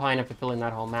really jump high enough to fill in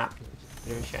that whole map, which is a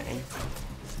bit of a shame.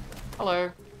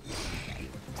 Hello.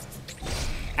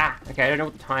 Ah, okay, I don't know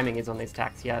what the timing is on these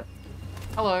attacks yet.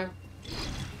 Hello.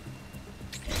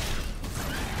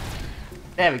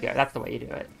 There we go, that's the way you do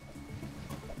it.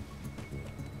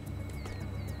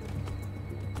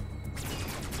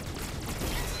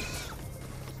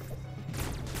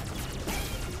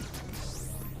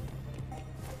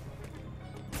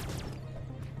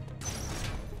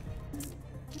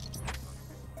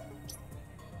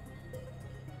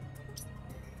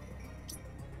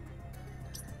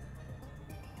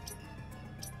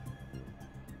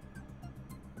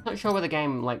 Not sure where the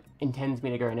game, like, intends me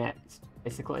to go next,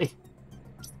 basically.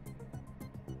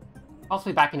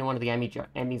 Possibly back into one of the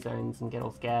Emmy zones and get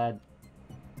all scared.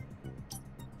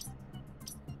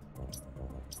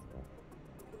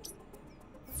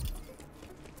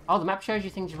 Oh, the map shows you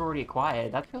things you've already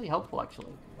acquired. That's really helpful,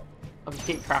 actually. I'll just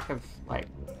keep track of, like,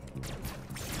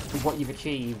 what you've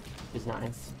achieved, which is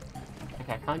nice.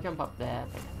 Okay, I can't jump up there,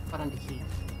 but what under here?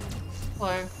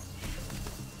 Hello.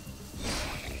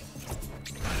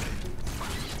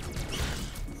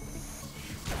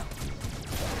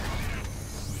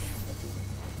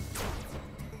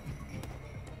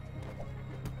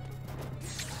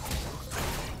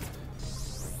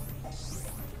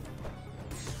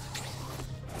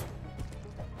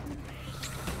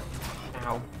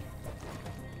 Ow.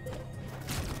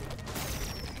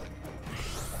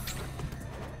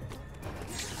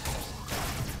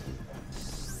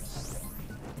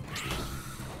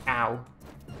 Ow.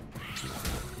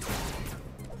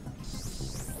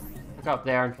 I'll go up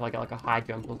there until I get like a high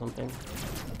jump or something.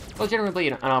 Well, generally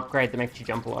an upgrade that makes you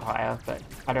jump a lot higher, but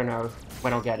I don't know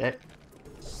when I'll get it.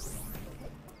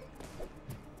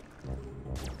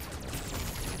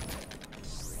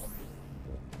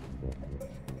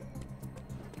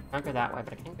 I can't go that way,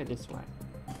 but I can go this way.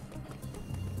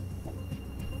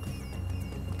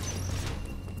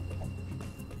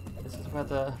 This is where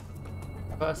the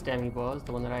first enemy was,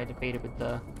 the one that I defeated with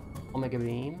the Omega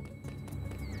Beam.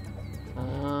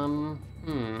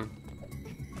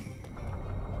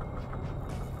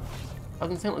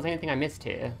 Doesn't seem like there's anything I missed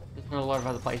here. There's not a lot of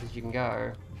other places you can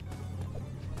go.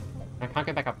 I can't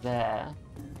go back up there.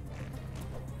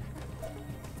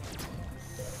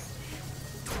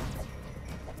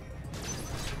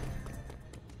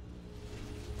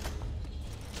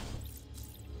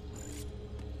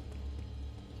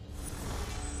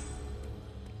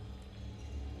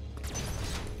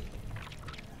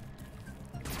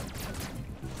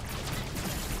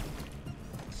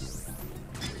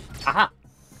 Aha!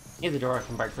 Here's a door I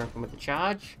can break from with a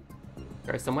charge.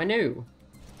 Go somewhere new.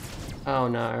 Oh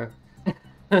no.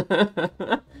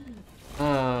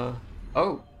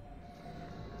 Oh.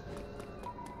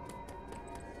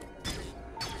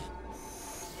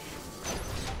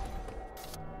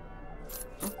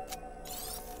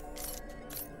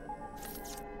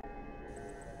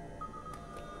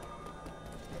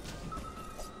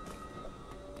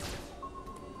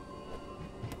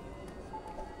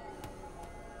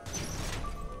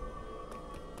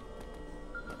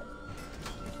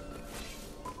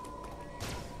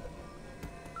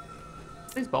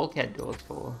 What is bulkhead doors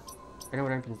for? I don't know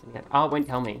what opens them yet. Oh, it won't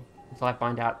tell me until I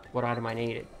find out what item I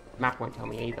need. The map won't tell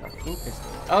me either. Interesting.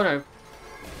 Oh no.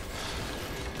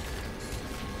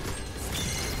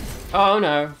 Oh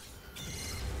no.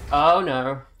 Oh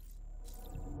no.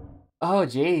 Oh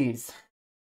jeez.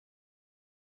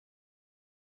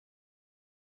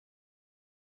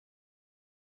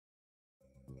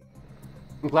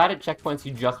 I'm glad it checkpoints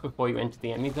you just before you enter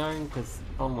the enemy zone, because,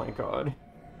 oh my god.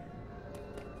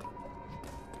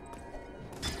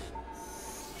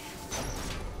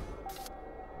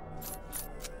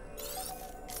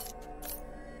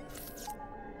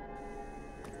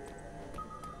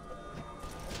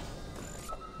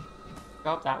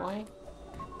 Go up that way?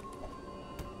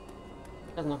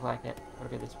 Doesn't look like it. Gotta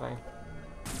go this way.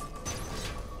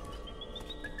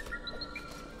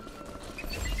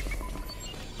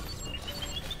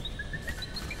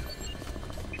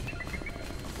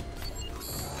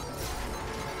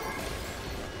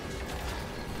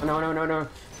 Oh, no, no, no, no.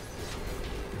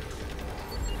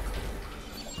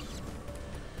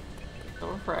 I'm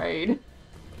afraid.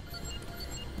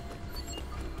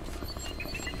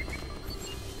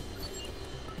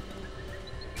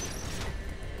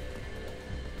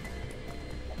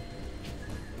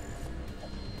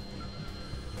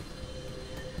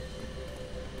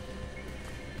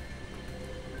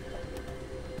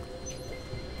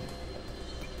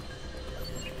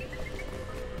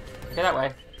 Go that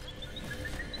way.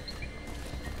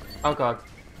 Oh god.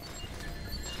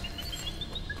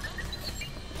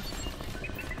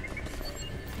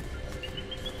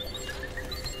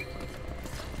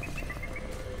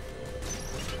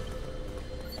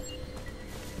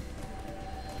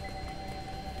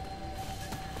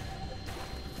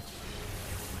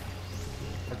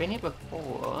 I've been here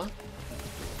before.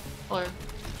 Hello.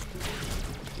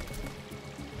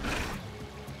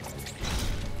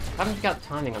 I haven't got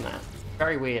timing on that.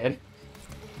 Very weird.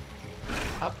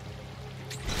 Up.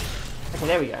 Okay,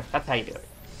 there we go. That's how you do it.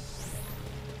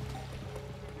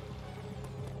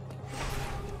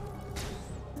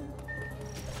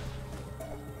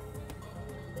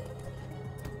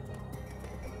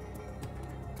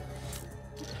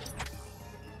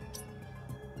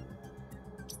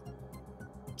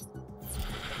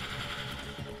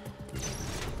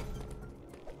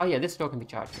 Oh yeah, this door can be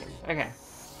charged in. Okay.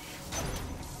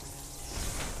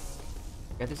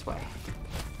 Go this way.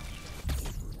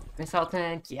 Missile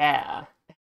tank, yeah.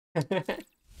 There's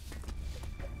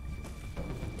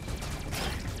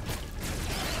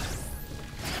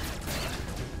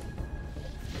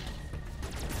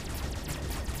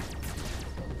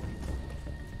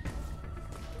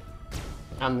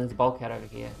a bulkhead over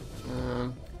here.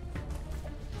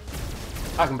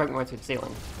 I can break my way through the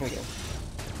ceiling. Here we go.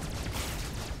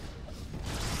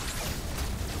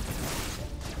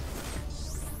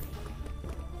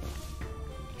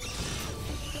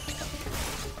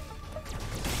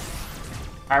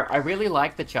 I really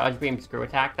like the charge beam screw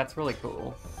attack. That's really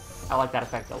cool. I like that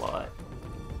effect a lot.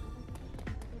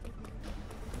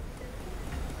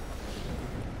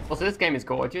 Also, this game is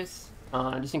gorgeous.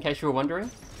 Just in case you were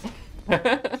wondering.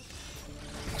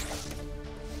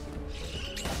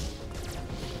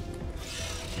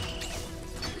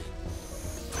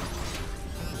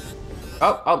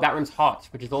 Oh, that room's hot,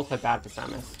 which is also bad for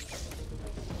Samus.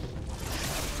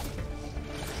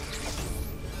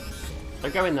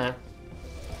 Don't go in there.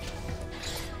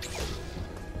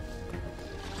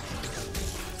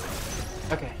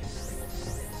 Okay.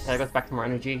 That goes back to more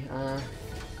energy.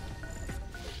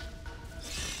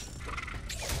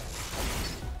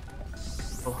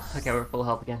 Oh, okay, we're full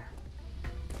health again.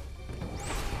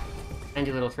 And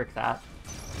your little trick that.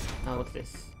 Oh, what's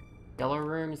this? Yellow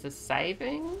room, is this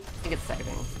saving? I think it's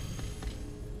saving.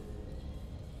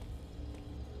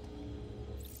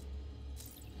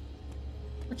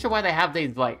 Not sure why they have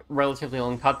these, like, relatively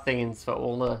long cutscenes for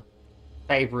all the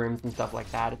save rooms and stuff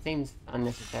like that. It seems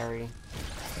unnecessary.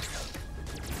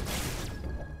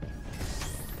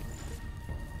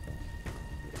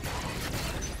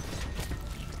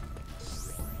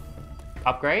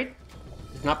 Upgrade?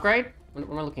 Is it an upgrade? What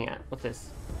am I looking at? What's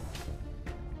this?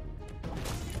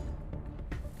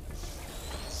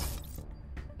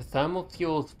 The thermal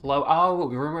fuels flow. Oh,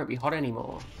 the room won't be hot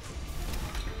anymore.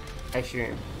 I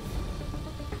assume.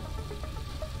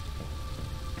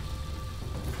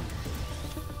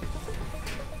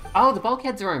 Oh, the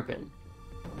bulkheads are open.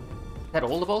 Is that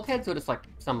all the bulkheads or just like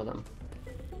some of them?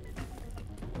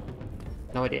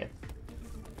 No idea.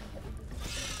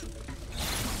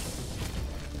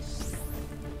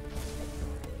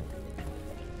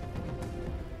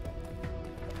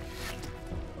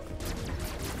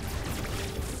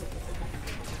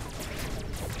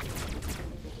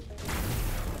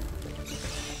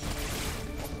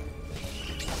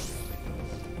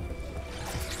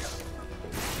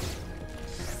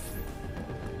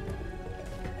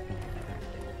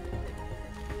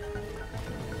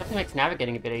 It makes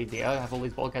navigating a bit easier. I have all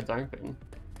these bulkheads open.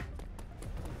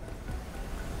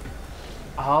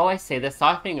 Oh, I see. They're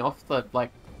siphoning off the,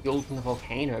 like, fuel from the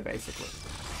volcano, basically.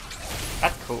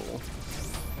 That's cool.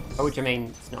 Oh, which I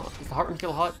mean, it's not. Is the hot room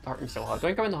still hot? The hot room's still hot.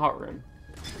 Don't go in the hot room.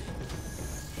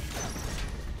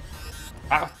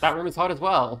 That room is hot as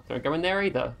well. Don't go in there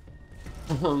either.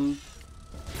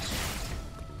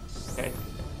 Okay.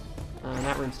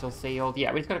 That room's still sealed.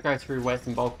 Yeah, we just gotta go through where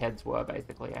some bulkheads were,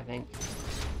 basically, I think.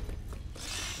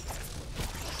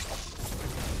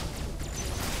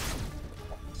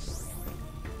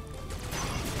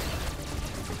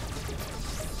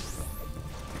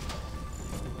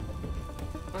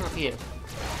 Oh, up here.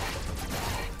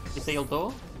 You sealed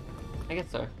door? I guess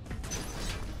so.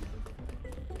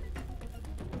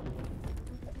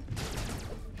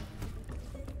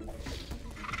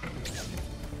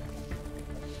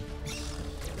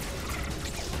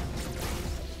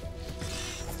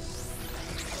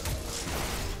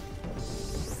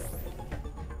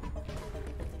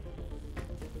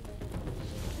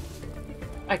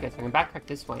 Okay, so I can backtrack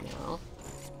this way now.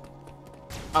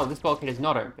 Oh, this bulkhead is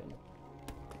not open.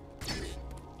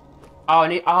 Oh,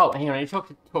 hang on, I need to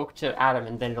talk to Adam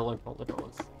and then it'll open all the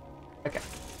doors. Okay.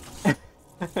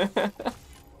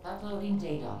 Uploading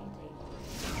data.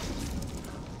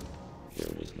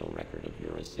 There was no record of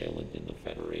your assailant in the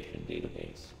Federation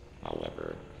database.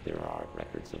 However, there are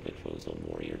records of a chosen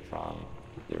warrior tribe.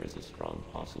 There is a strong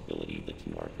possibility the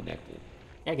two are connected.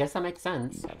 Yeah, I guess that makes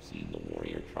sense. You have seen the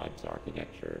warrior tribe's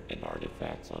architecture and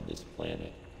artifacts on this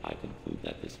planet. I conclude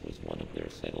that this was one of their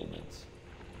settlements.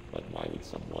 But why would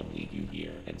someone lead you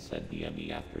here and send the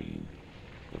enemy after you?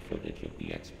 The footage of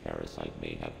the X-Parasite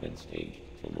may have been staged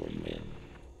to lure you in.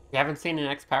 We haven't seen an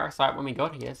X-Parasite when we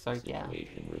got here, so yeah. The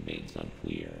situation remains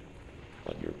unclear,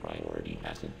 but your priority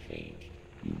hasn't changed.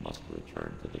 You must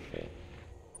return to the ship.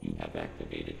 You have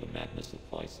activated the magma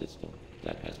supply system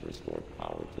that has restored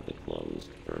power to the closed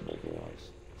thermal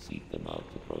doors. Seek them out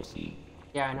to proceed.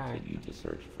 Yeah, I know. Continue to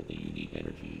search for the unique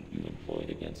energy you employed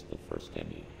against the first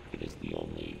enemy. It is the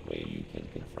only way you can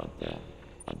confront them.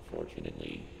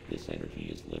 Unfortunately, this energy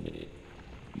is limited.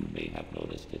 You may have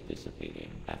noticed it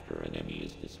dissipating after an enemy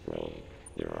is destroyed.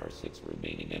 There are 6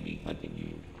 remaining enemies hunting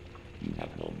you. You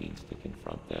have no means to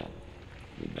confront them.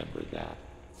 Remember that.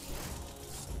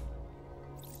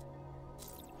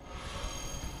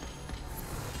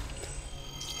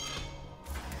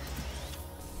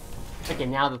 Okay,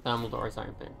 now the thermal door is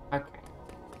open. Okay.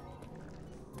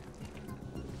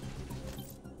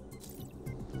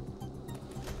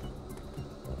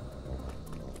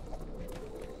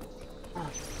 Oh,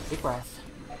 deep breath.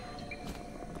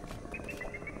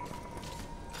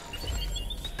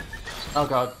 Oh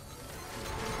god.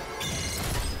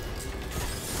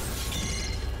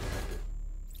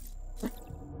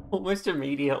 Almost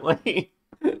immediately.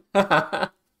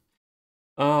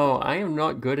 Oh, I am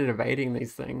not good at evading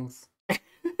these things.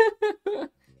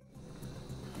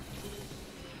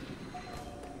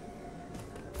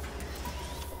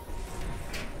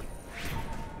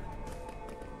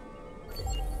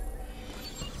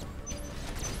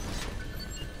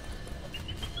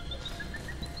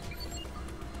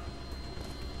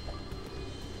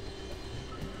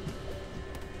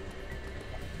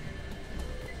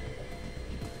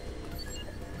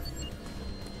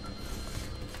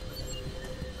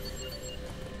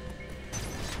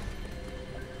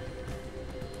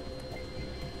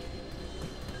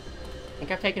 I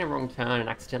think I've taken a wrong turn and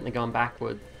accidentally gone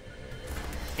backward.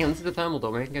 Hang on, this is the thermal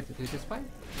door. Maybe we can go through this way?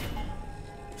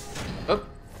 Oh!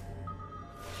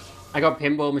 I got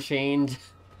pinball machined.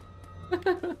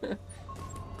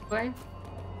 Way?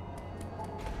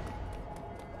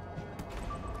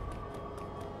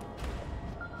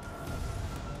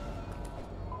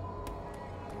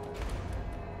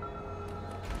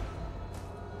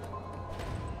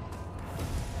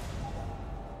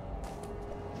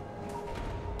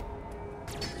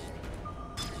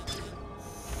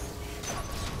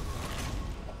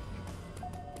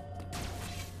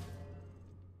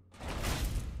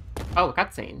 Oh,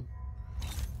 cutscene.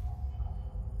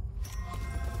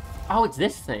 Oh, it's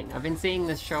this thing. I've been seeing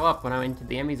this show up when I went to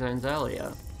the Emmy zones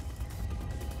earlier.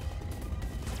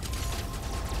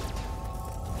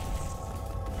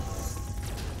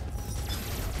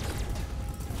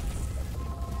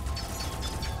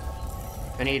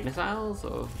 Do I need missiles,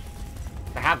 or...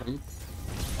 I have them.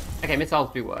 Okay,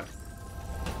 missiles do work.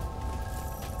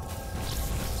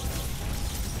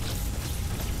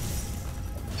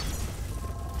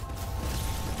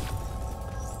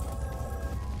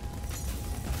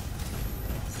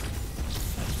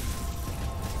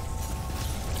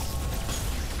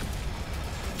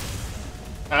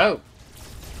 Oh.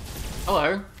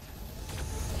 Hello.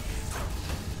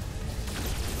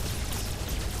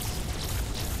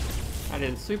 That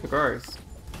is super gross.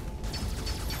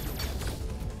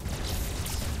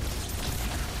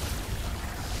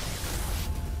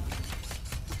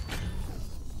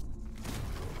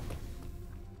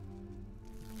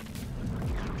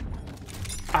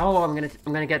 Oh, I'm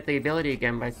gonna get the ability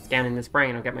again by scanning this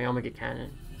brain. I'll get my Omega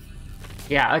Cannon.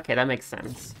 Yeah, okay, that makes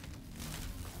sense.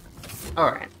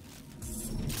 Alright.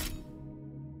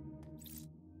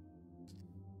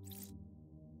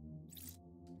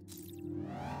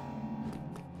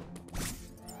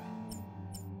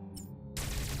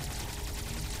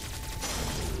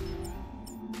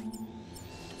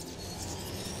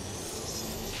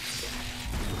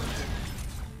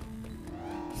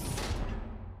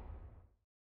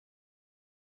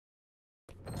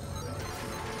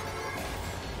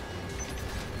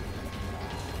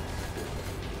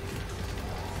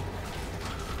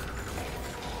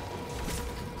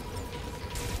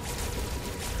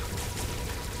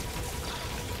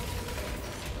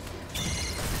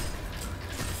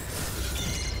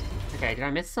 Okay, did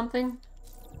I miss something?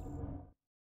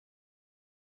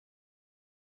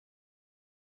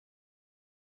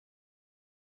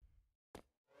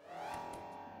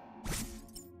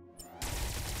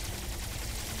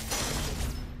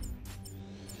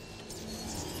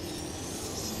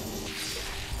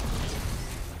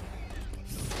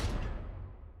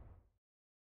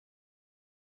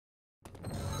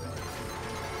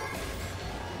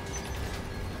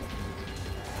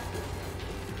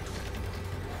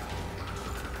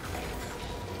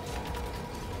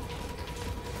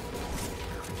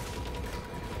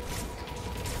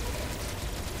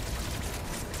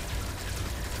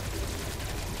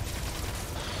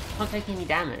 Not taking any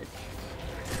damage.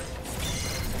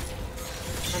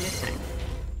 What am I missing?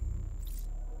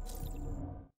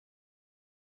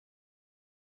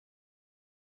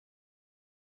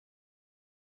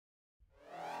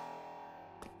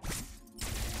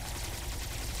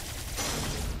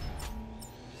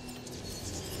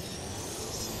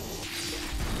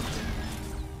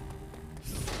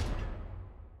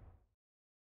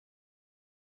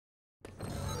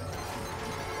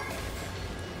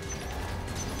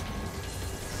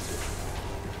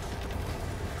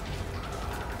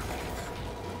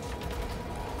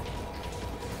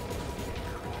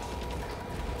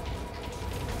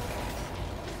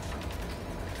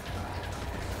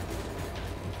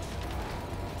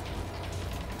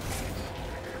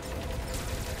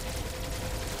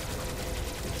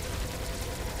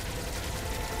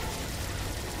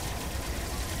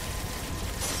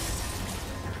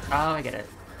 Oh, I get it.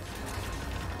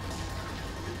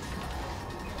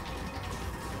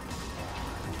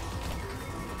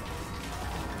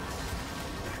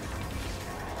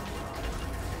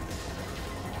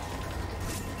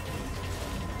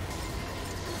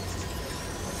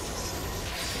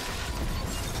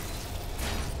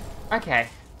 Okay.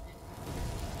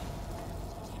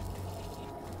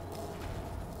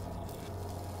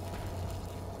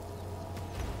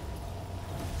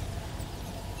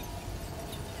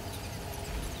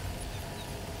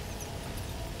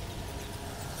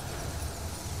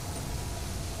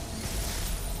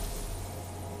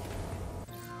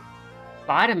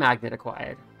 Spider magnet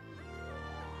acquired.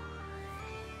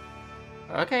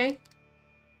 Okay.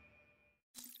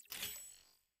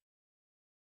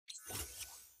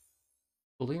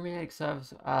 Illuminating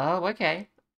service. Oh, okay.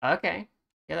 Okay.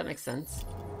 Yeah, that makes sense.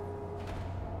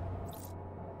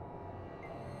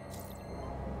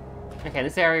 Okay,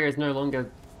 this area is no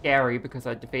longer scary because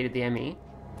I defeated the Emmy.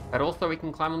 But also we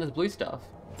can climb on this blue stuff.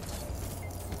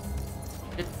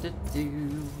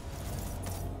 Do-do-do.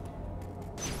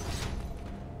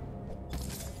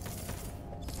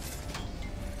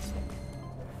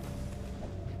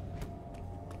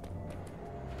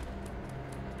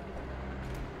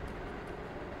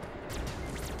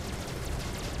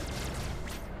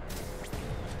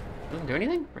 Doesn't do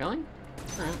anything? Really?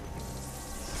 Alright.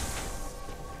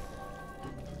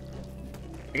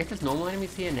 I guess there's normal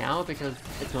enemies here now because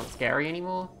it's not scary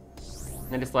anymore.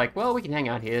 And they're just like, well, we can hang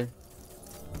out here.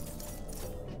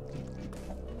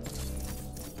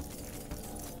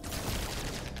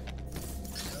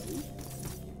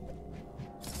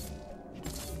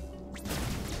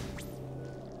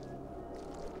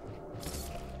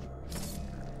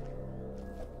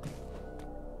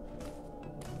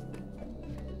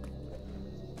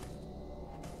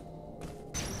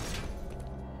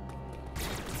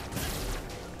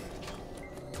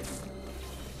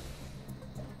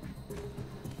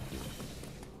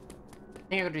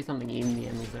 I think I could do something in the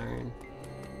enemy zone.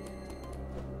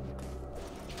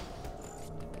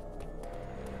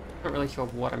 Not really sure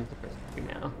what I'm supposed to do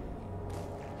now.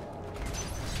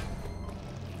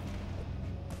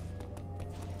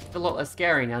 It's a lot less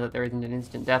scary now that there isn't an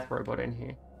instant death robot in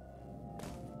here.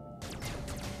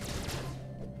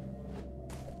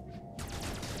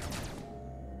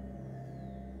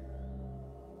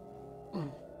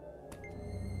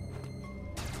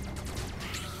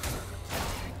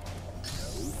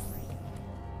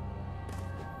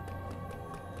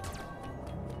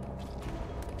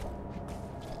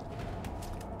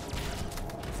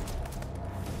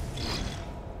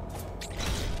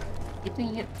 I keep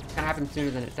thinking it's gonna happen sooner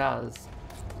than it does.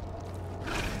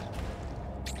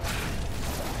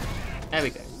 There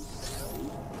we go.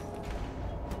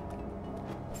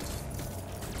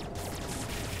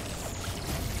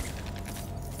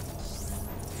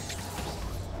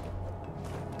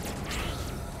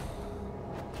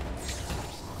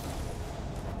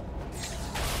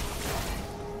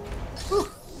 Whew.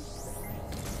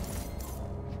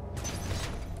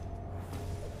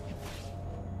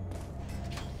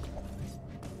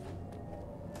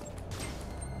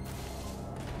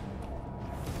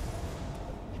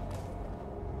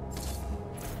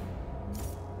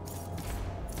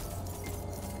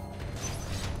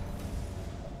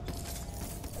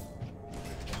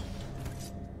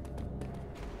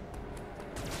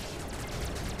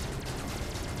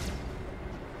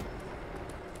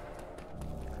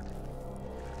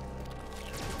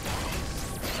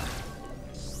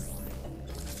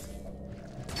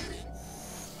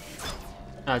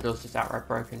 Oh, the door's just outright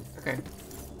broken. Okay.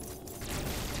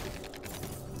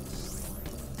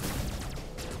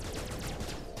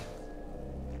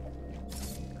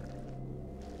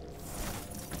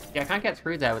 Yeah, I can't get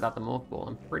through there without the morph ball,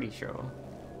 I'm pretty sure.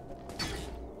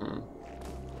 Hmm.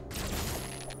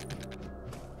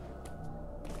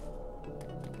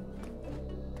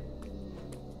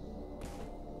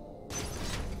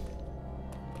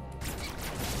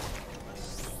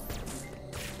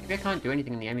 Maybe I can't do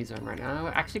anything in the Emmy zone right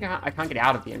now. Actually, I can't get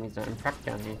out of the Emmy zone. I'm trapped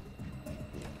down here.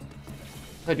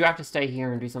 So I do have to stay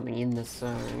here and do something in this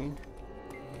zone.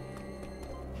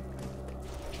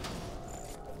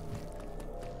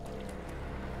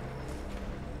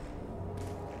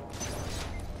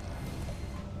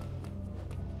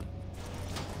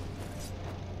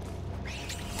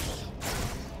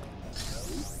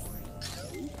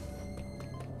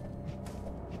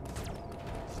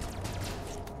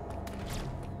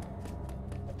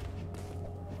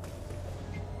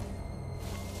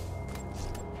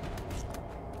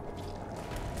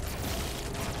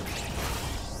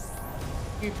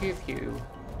 Pew pew pew.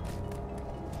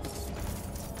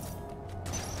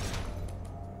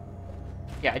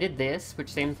 Yeah, I did this,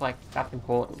 which seems like that's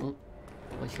important. Not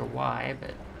really sure why,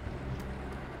 but...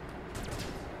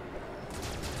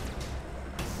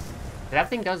 That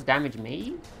thing does damage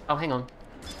me? Oh, hang on.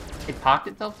 It parked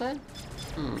itself there?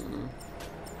 Hmm.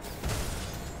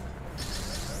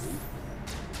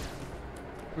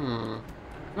 I'm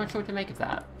not sure what to make of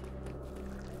that.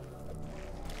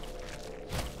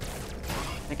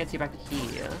 That gets you back to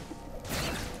here.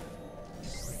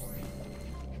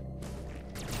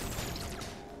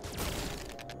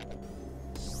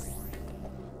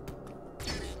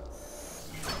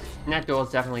 And that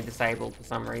door's definitely disabled for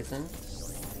some reason.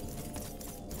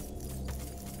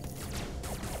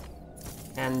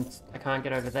 And I can't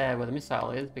get over there where the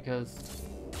missile is because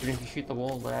even if you shoot the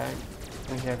wall there, you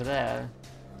can get over there.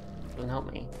 It doesn't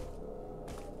help me.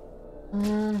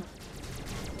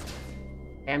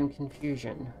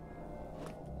 Confusion.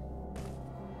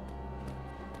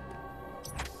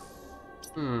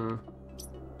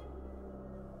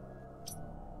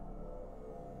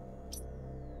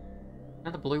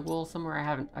 Another blue wall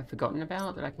somewhere I've forgotten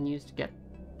about that I can use to get...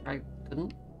 I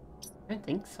couldn't? I don't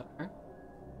think so.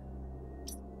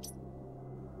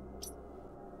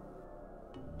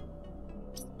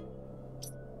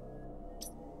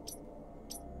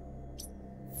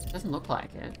 Doesn't look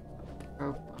like it.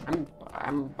 Oh,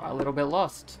 I'm a little bit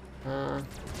lost. Bunch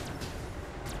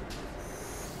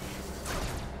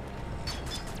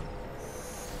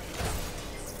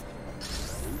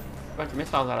of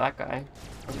missiles out of that guy.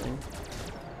 Something.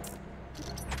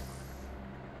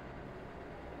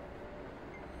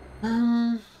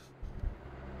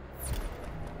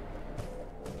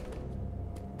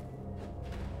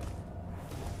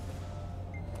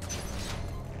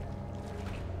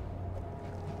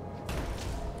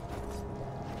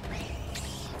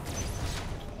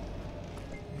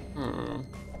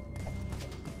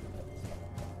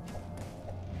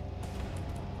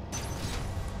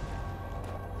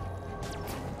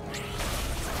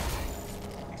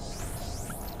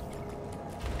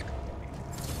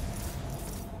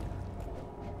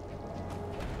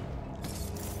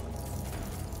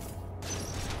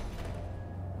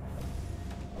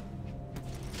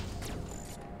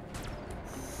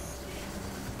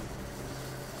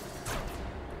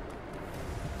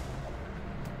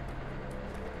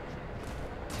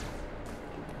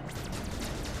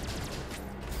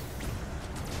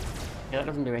 that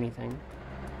doesn't do anything.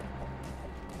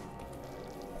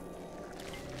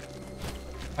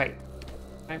 Wait.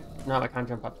 No, I can't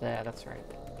jump up there, that's right.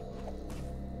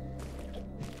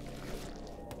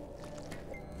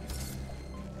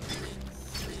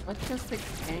 What does the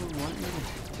game want me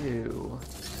to do?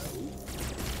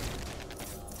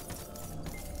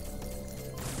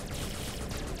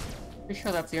 Pretty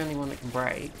sure that's the only one that can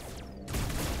break.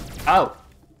 Oh!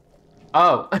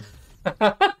 Oh!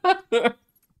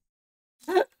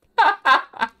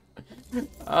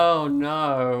 Oh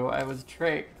no, I was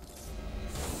tricked.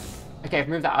 Okay, I've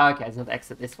moved that. Oh, okay, there's another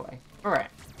exit this way. Alright.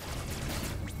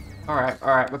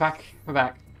 Alright, we're back. We're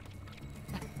back.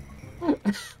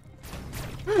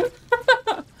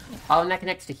 Oh, and that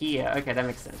connects to here. Okay, that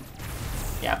makes sense.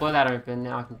 Yeah, blow that open.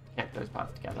 Now I can connect those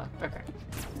parts together. Okay.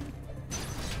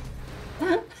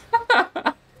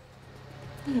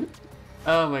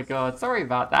 Oh my god, sorry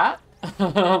about that.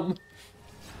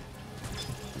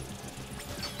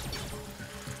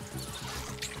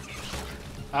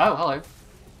 Oh, hello.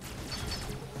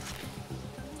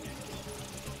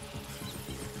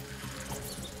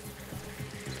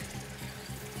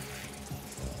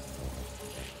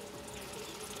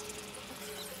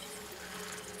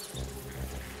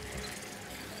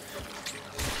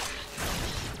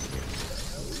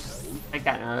 Take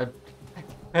that, nerd.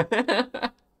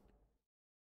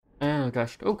 Oh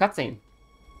gosh. Oh, cutscene.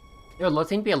 There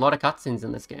seem to be a lot of cutscenes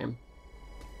in this game.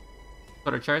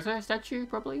 Got a Chozo statue,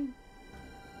 probably?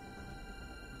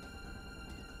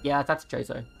 Yeah, that's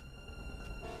Chozo.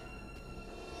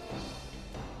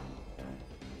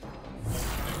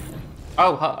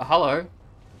 Oh, hello.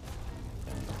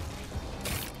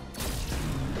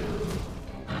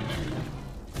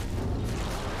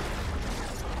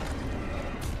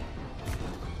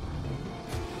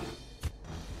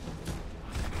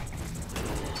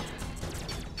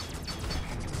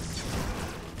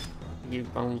 You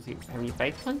vulnerable? Have you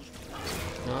face punched?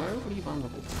 No? What are you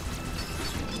vulnerable?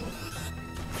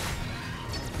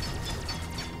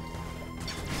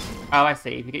 Oh, I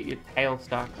see. If you get your tail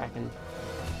stuck, I can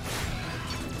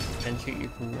then shoot you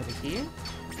from over here.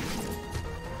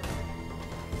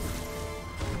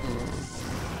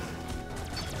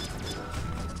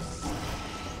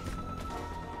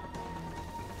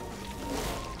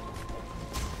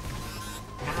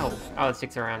 Ow! Oh, it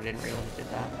sticks around. I didn't realize it did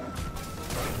that.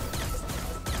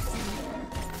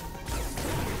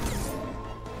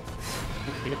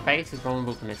 Your face is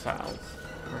vulnerable to missiles.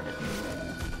 Right.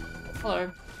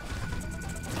 Hello.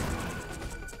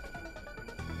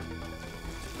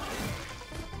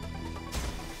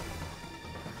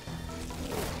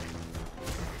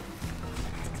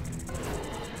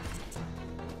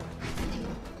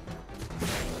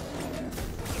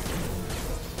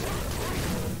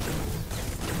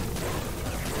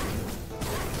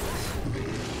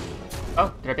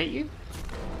 Oh, did I beat you?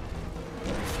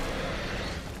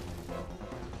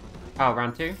 Oh,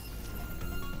 round 2?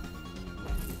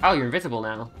 Oh, you're invisible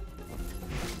now.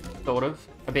 Sort of.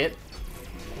 A bit.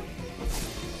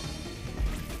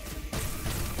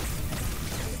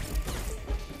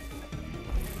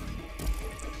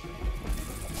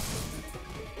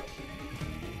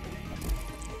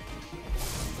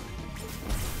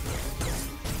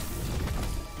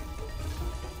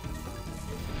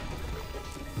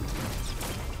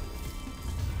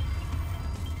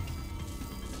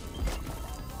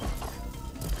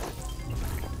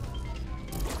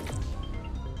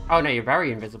 Oh no, you're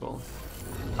very invisible.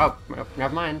 Oh,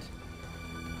 never mind.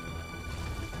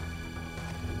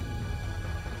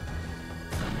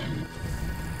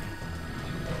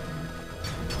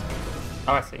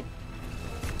 Oh, I see.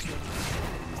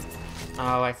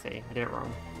 Oh, I see. I did it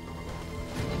wrong.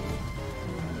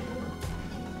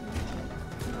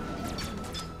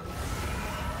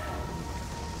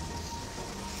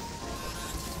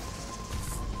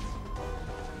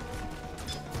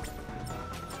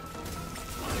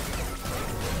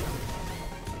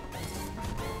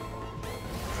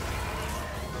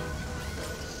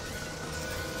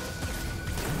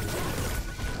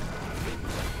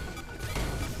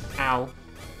 Ow.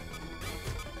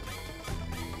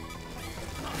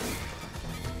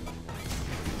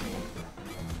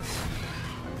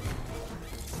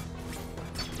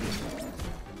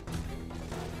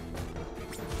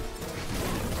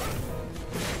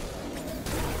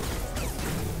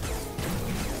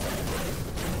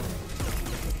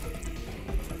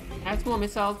 Add more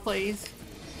missiles, please.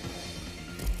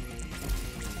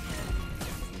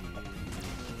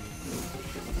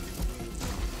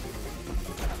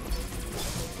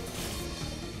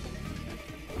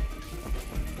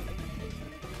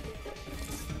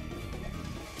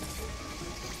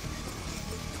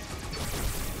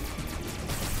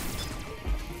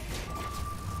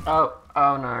 Oh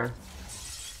no.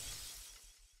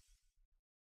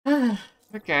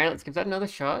 Okay, let's give that another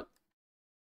shot.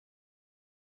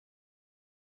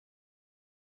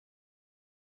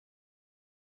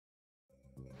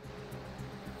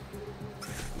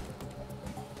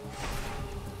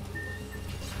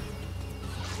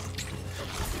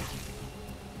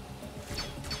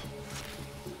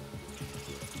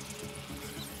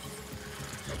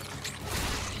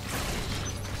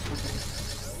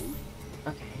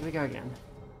 Okay, here we go again.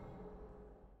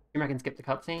 I can skip the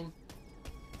cutscene.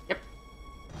 Yep.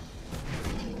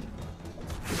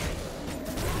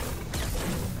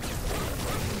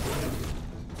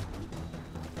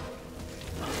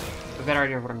 A better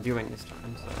idea of what I'm doing this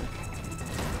time, so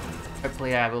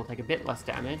hopefully I will take a bit less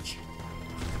damage.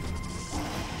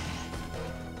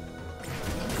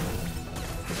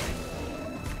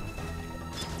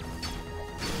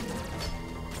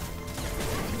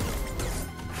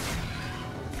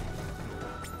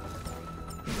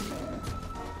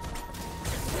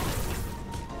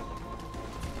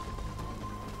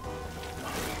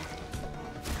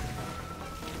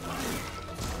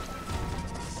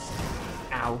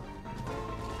 Ow.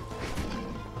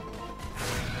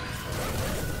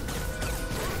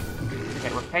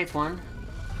 Okay, we're phase 1.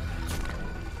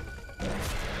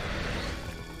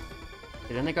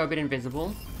 So then they go a bit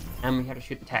invisible, and we have to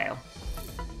shoot the tail.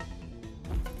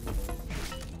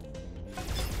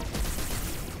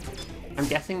 I'm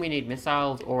guessing we need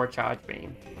missiles or a charge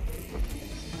beam.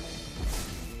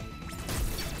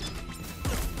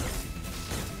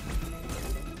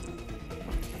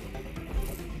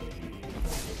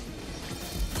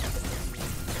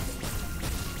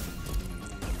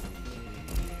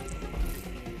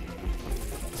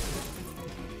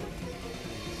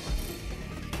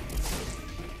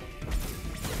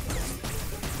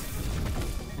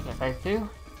 Okay, phase 2.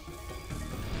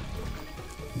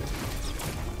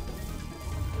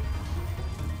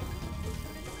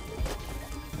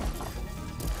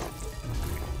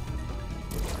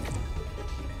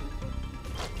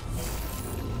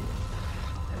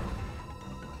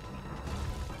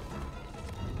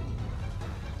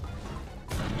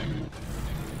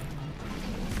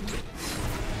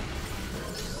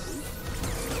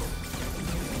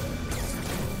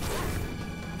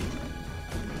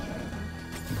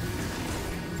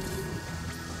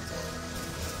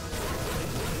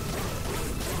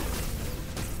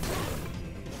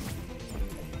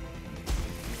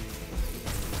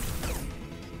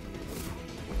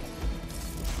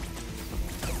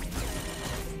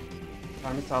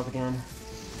 Try missiles again.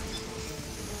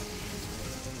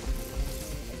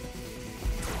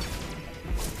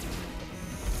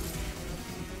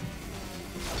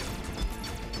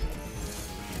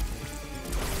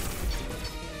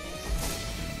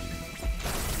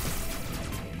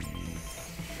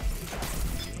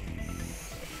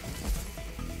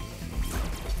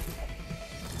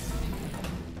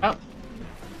 Oh!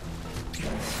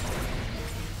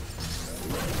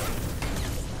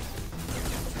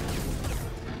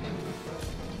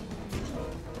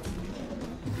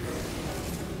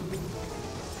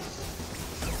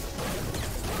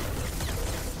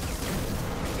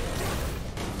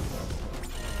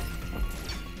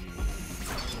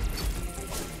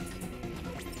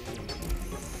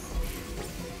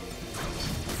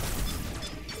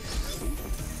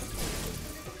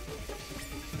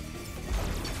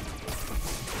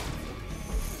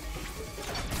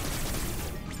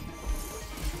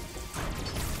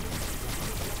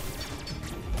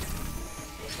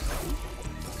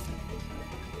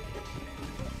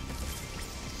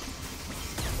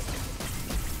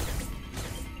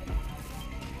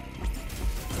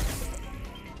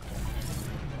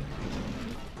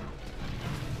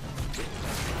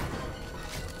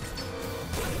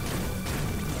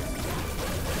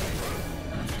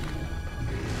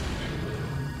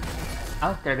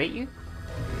 Oh, did I beat you?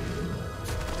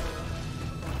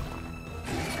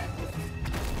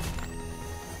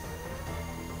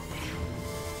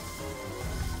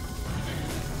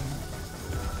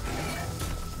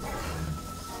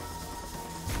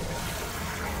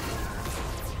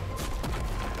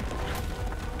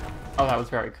 Oh, that was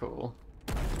very cool.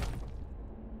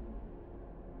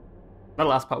 The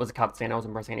last part was a cutscene, I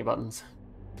wasn't pressing any buttons.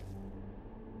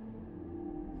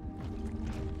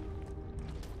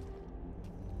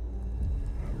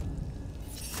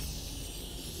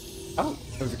 Oh,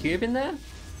 there was a cube in there?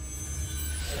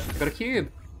 Got a cube!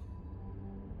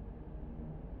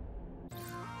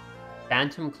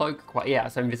 Phantom cloak, yeah,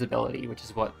 so invisibility, which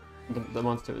is what the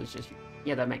monster was just...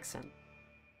 Yeah, that makes sense.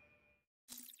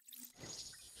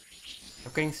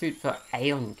 Upgrading suit for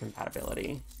Aeon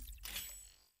compatibility.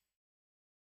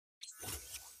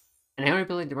 An aerial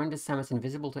ability that renders Samus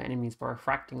invisible to enemies by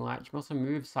refracting light. She can also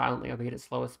move silently, albeit at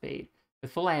slower speed.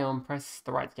 With full Aeon, press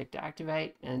the right stick to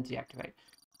activate and deactivate.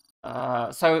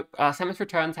 Samus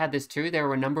Returns had this too. There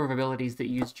were a number of abilities that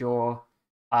used your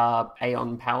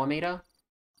Aeon power meter.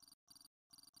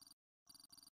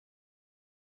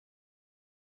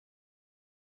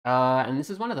 And this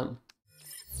is one of them.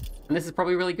 And this is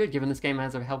probably really good, given this game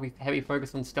has a heavy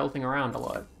focus on stealthing around a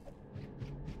lot.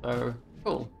 So,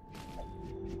 cool.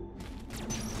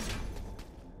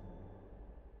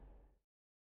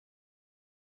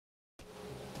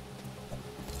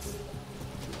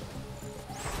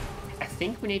 I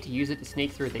think we need to use it to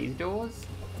sneak through these doors.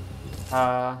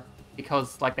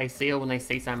 Because, like, they seal when they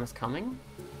see Samus coming.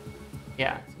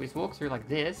 Yeah, so we just walk through like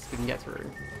this, we can get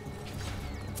through.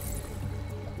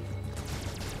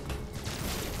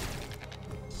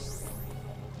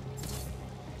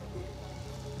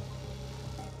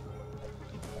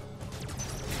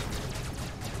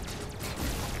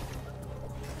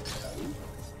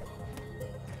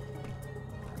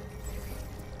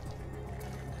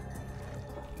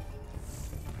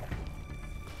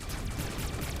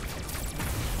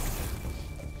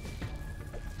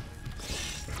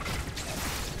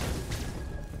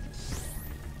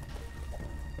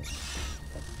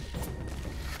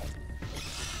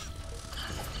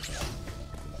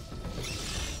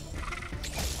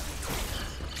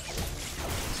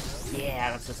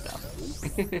 Yeah, that's the stuff.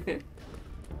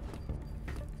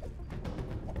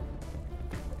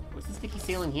 What's the sticky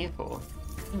ceiling here for?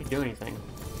 Doesn't even do anything.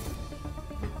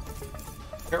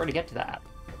 Can't already get to that.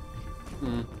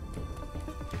 Maybe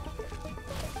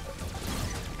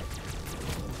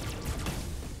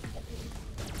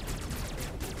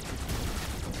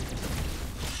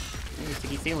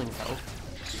sticky ceilings help.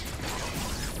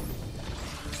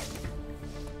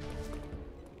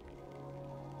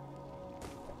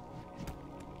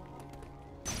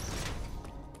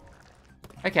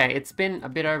 Okay, it's been a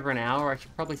bit over an hour. I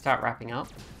should probably start wrapping up.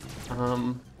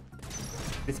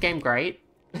 This game great.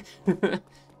 What's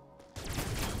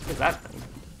that thing?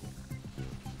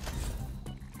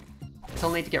 I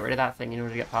still need to get rid of that thing in order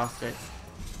to get past it.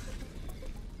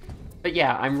 But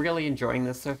yeah, I'm really enjoying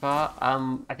this so far.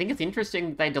 I think it's interesting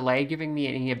that they delayed giving me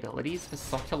any abilities for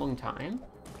such a long time.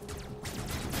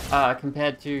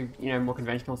 Compared to, you know, more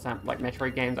conventional like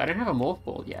Metroid games. I don't have a Morph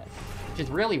Ball yet, which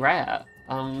is really rare.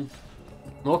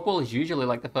 Morph Ball is usually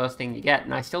like the first thing you get,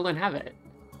 and I still don't have it.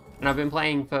 And I've been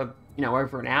playing for, you know,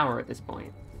 over an hour at this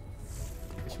point.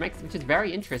 Which is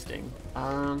very interesting.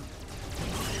 I'd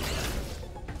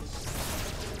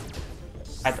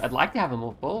like to have a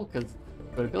Morph Ball, because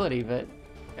good ability, but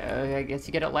I guess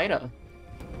you get it later.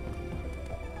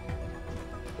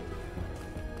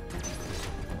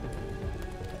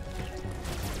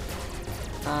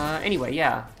 Anyway,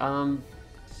 yeah.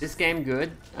 This game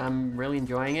good. I'm really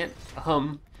enjoying it.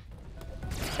 I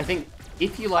think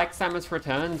if you like Samus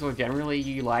Returns, or generally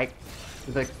you like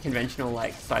the conventional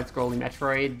like side-scrolling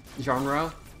Metroid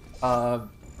genre,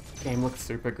 game looks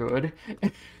super good.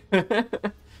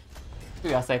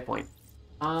 Yeah, save point.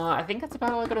 I think that's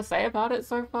about all I gotta say about it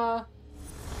so far.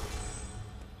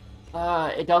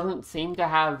 It doesn't seem to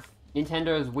have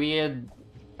Nintendo's weird,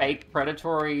 fake,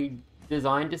 predatory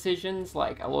design decisions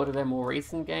like a lot of their more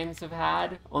recent games have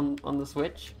had on the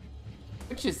Switch,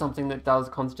 which is something that does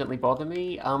constantly bother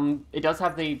me. It does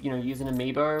have the, you know, use an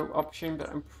amiibo option, but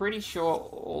I'm pretty sure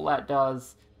all that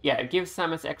does, yeah, it gives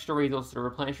Samus extra resources to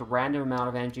replenish a random amount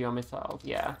of energy on missiles.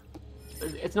 Yeah,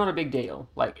 it's not a big deal.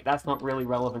 Like, that's not really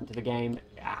relevant to the game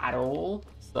at all,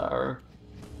 so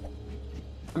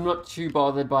I'm not too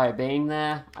bothered by it being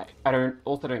there. I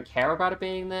also don't care about it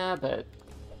being there, but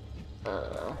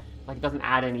like, it doesn't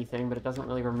add anything, but it doesn't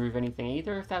really remove anything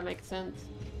either, if that makes sense.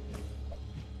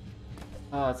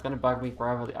 It's gonna bug me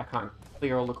forever that I can't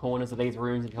clear all the corners of these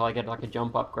rooms until I get, like, a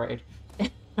jump upgrade.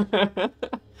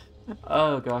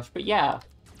 Oh, gosh. But, yeah.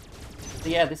 So,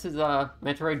 yeah, this is,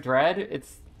 Metroid Dread.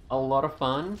 It's a lot of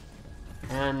fun.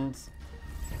 And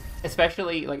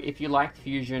especially, like, if you liked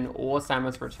Fusion or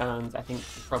Samus Returns, I think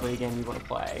it's probably a game you want to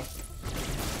play.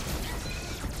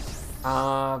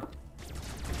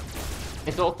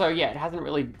 It's also, yeah, it hasn't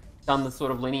really done the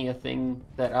sort of linear thing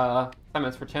that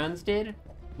Samus Returns did,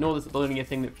 nor the linear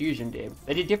thing that Fusion did.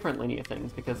 They did different linear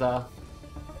things, because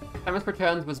Samus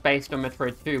Returns was based on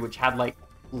Metroid 2, which had, like,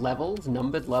 levels,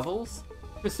 numbered levels.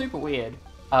 It was super weird,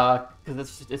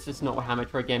 because it's just not how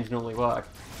Metroid games normally work.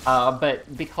 But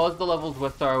because the levels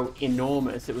were so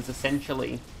enormous, it was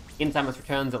essentially, in Samus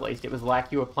Returns at least, it was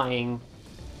like you were playing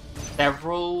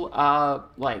several,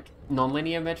 like,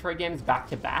 non-linear Metroid games back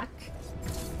to back.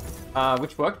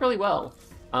 Which worked really well.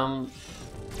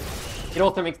 It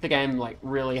also makes the game like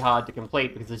really hard to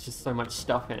complete because there's just so much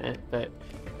stuff in it, but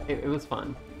it was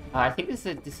fun. I think this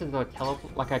is a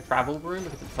like a travel room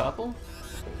because it's purple.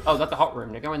 Oh, that's a hot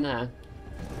room. Now go in there.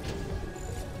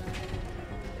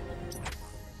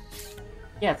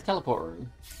 Yeah, it's a teleport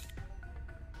room.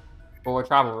 Or a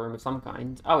travel room of some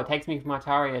kind. Oh, it takes me from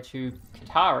Artaria to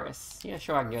Kataris. Yeah,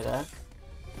 sure, I can go there.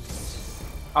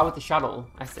 Oh, with the shuttle.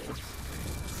 I see.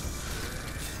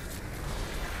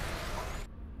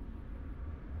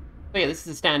 So yeah, this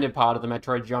is a standard part of the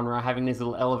Metroid genre, having these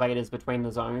little elevators between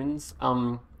the zones.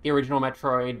 The original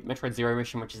Metroid Zero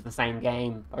Mission, which is the same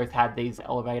game, both had these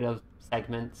elevator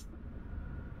segments.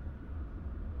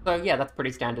 So yeah, that's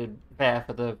pretty standard fare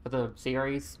for the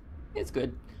series. It's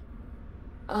good.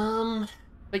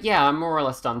 But yeah, I'm more or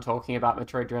less done talking about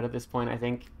Metroid Dread at this point. I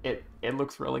think it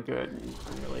looks really good, and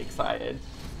I'm really excited.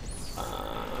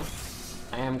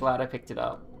 I am glad I picked it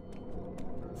up.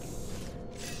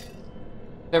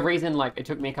 The reason, like, it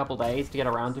took me a couple days to get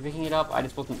around to picking it up, I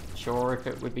just wasn't sure if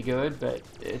it would be good, but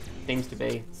it seems to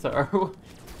be, so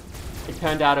it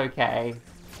turned out okay.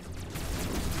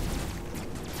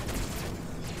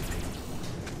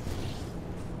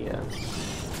 Yeah.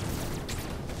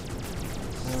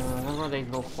 What are these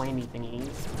little flamey thingies?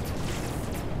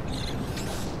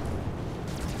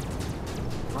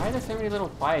 Why are there so many little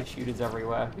fire shooters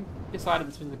everywhere? Who decided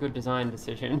this was a good design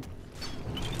decision?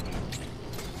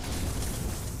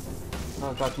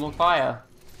 Oh god, more fire.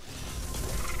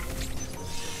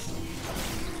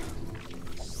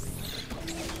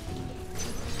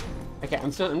 Okay,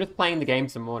 I'm just playing the game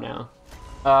some more now.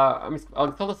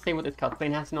 I'll still see what this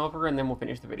cutscene has to offer, and then we'll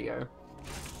finish the video.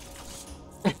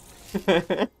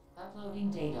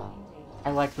 Uploading data. I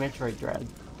like Metroid Dread.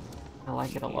 I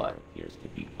like it a lot. Appears to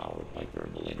be powered by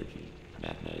thermal energy.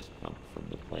 Magma is pumped from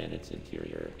the planet's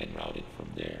interior and routed from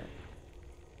there.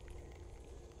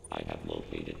 I have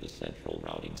located the central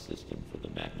routing system for the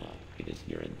magma. It is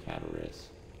here in Kataris.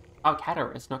 Oh,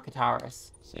 Kataris, not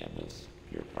Kataris. Samus,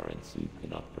 your current suit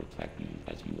cannot protect you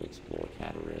as you explore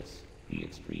Kataris. The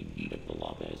extreme heat of the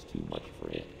lava is too much for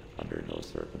it. Under no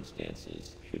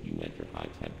circumstances should you enter high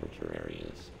temperature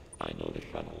areas. I know the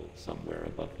shuttle somewhere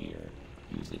above here.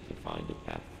 Use it to find a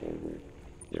path forward.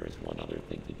 There is one other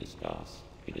thing to discuss.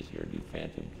 It is your new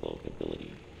Phantom Cloak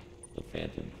ability. The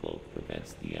Phantom Cloak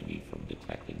prevents the enemy from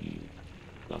detecting you.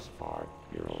 Thus far,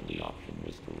 your only option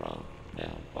was to run.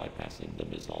 Now, bypassing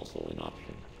them is also an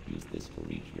option. Use this to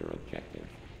reach your objective.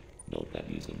 Note that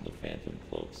using the Phantom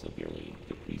Cloak severely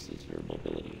decreases your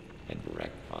mobility, and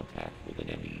direct contact with an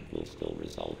enemy will still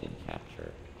result in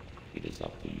capture. It is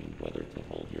up to you whether to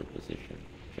hold your position.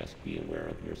 Just be aware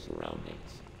of your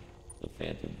surroundings. The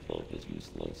Phantom Cloak is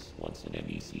useless. Once an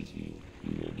enemy sees you,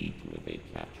 you will need to evade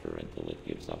capture until it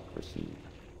gives up pursuit.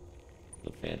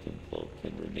 The Phantom Cloak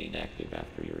can remain active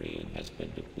after your aim has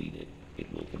been depleted.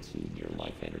 It will consume your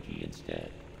life energy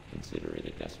instead. Consider it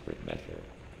a desperate measure.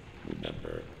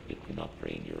 Remember, it cannot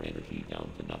drain your energy down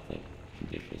to nothing.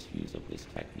 Judicious use of this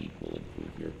technique will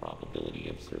improve your probability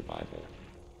of survival.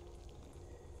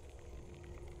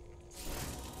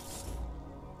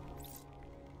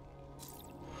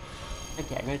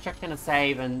 Okay, I'm gonna check in a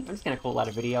save, and I'm just gonna call that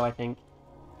a video, I think.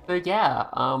 So yeah,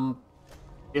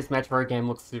 this Metroid game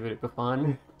looks super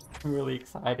fun. I'm really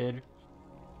excited.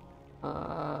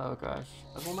 Oh gosh,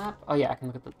 level map? Oh yeah, I can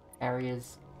look at the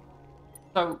areas.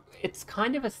 So, it's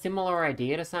kind of a similar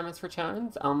idea to Samus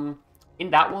Returns. In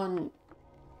that one,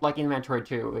 like in Metroid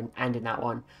 2 and in that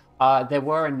one, there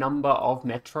were a number of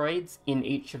Metroids in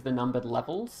each of the numbered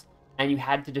levels, and you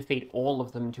had to defeat all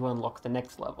of them to unlock the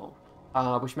next level,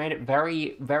 which made it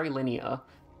very, very linear.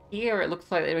 Here, it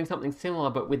looks like they're doing something similar,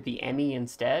 but with the Emmy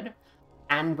instead,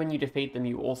 and when you defeat them,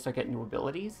 you also get new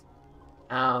abilities.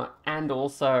 And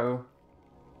also,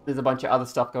 there's a bunch of other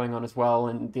stuff going on as well,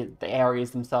 and the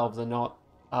areas themselves are not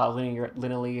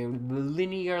linearly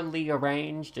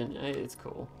arranged, and it's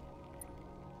cool.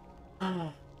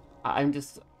 I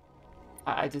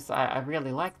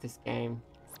really like this game.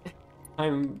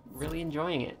 I'm really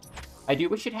enjoying it. I do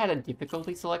wish it had a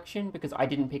difficulty selection because I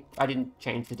didn't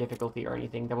change the difficulty or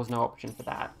anything. There was no option for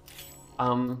that.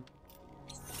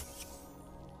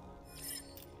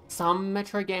 Some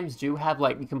Metroid games do have,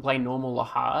 like, you can play normal or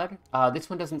hard. This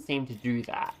one doesn't seem to do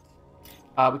that,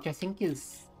 which I think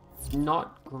is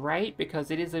not great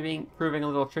because it is proving a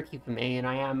little tricky for me, and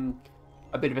I am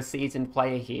a bit of a seasoned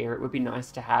player here. It would be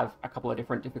nice to have a couple of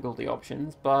different difficulty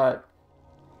options, but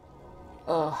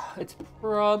it's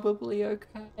probably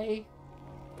okay.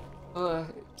 I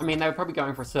mean, they were probably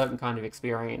going for a certain kind of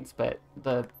experience, but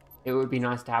it would be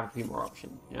nice to have a few more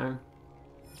options, you know?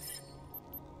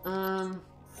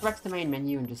 go back to the main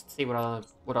menu and just see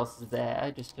what else is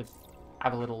there, just to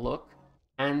have a little look,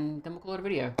 and then we'll call it a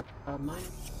video. Mine.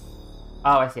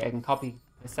 Oh, I see. I can copy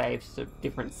the saves to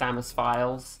different Samus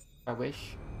files if I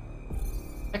wish.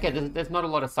 Okay, there's not a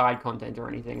lot of side content or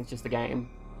anything. It's just a game.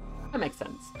 That makes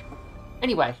sense.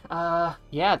 Anyway,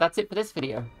 yeah, that's it for this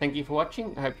video. Thank you for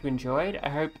watching. I hope you enjoyed. I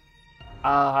hope,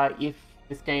 if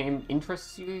this game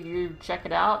interests you, you check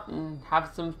it out and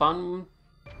have some fun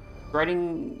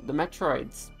grading the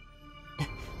Metroids.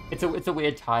 It's a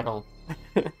weird title.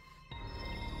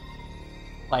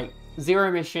 Like,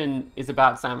 Zero Mission is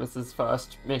about Samus's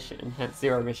first mission, hence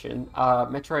Zero Mission.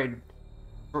 Metroid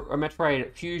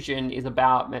Fusion is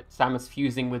about Samus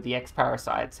fusing with the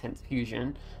X-Parasites, hence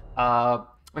Fusion.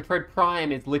 Metroid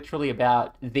Prime is literally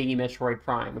about the Metroid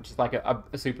Prime, which is like a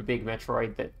super big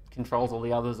Metroid that controls all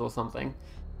the others or something.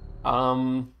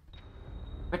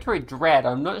 Metroid Dread,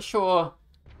 I'm not sure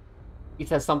if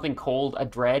there's something called a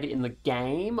Dread in the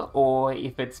game, or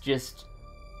if it's just,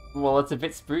 well, it's a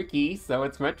bit spooky, so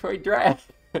it's Metroid Dread.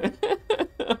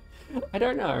 I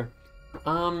don't know.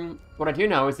 What I do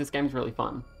know is this game's really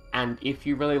fun, and if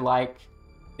you really like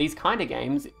these kind of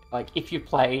games, like if you've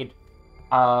played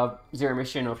Zero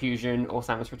Mission or Fusion or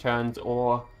Samus Returns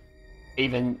or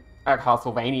even a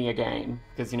Castlevania game,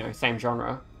 because, you know, same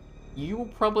genre, you will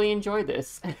probably enjoy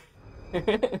this.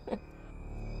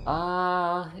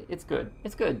 It's good.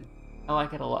 It's good. I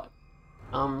like it a lot.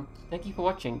 Thank you for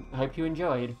watching. I hope you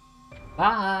enjoyed.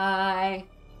 Bye!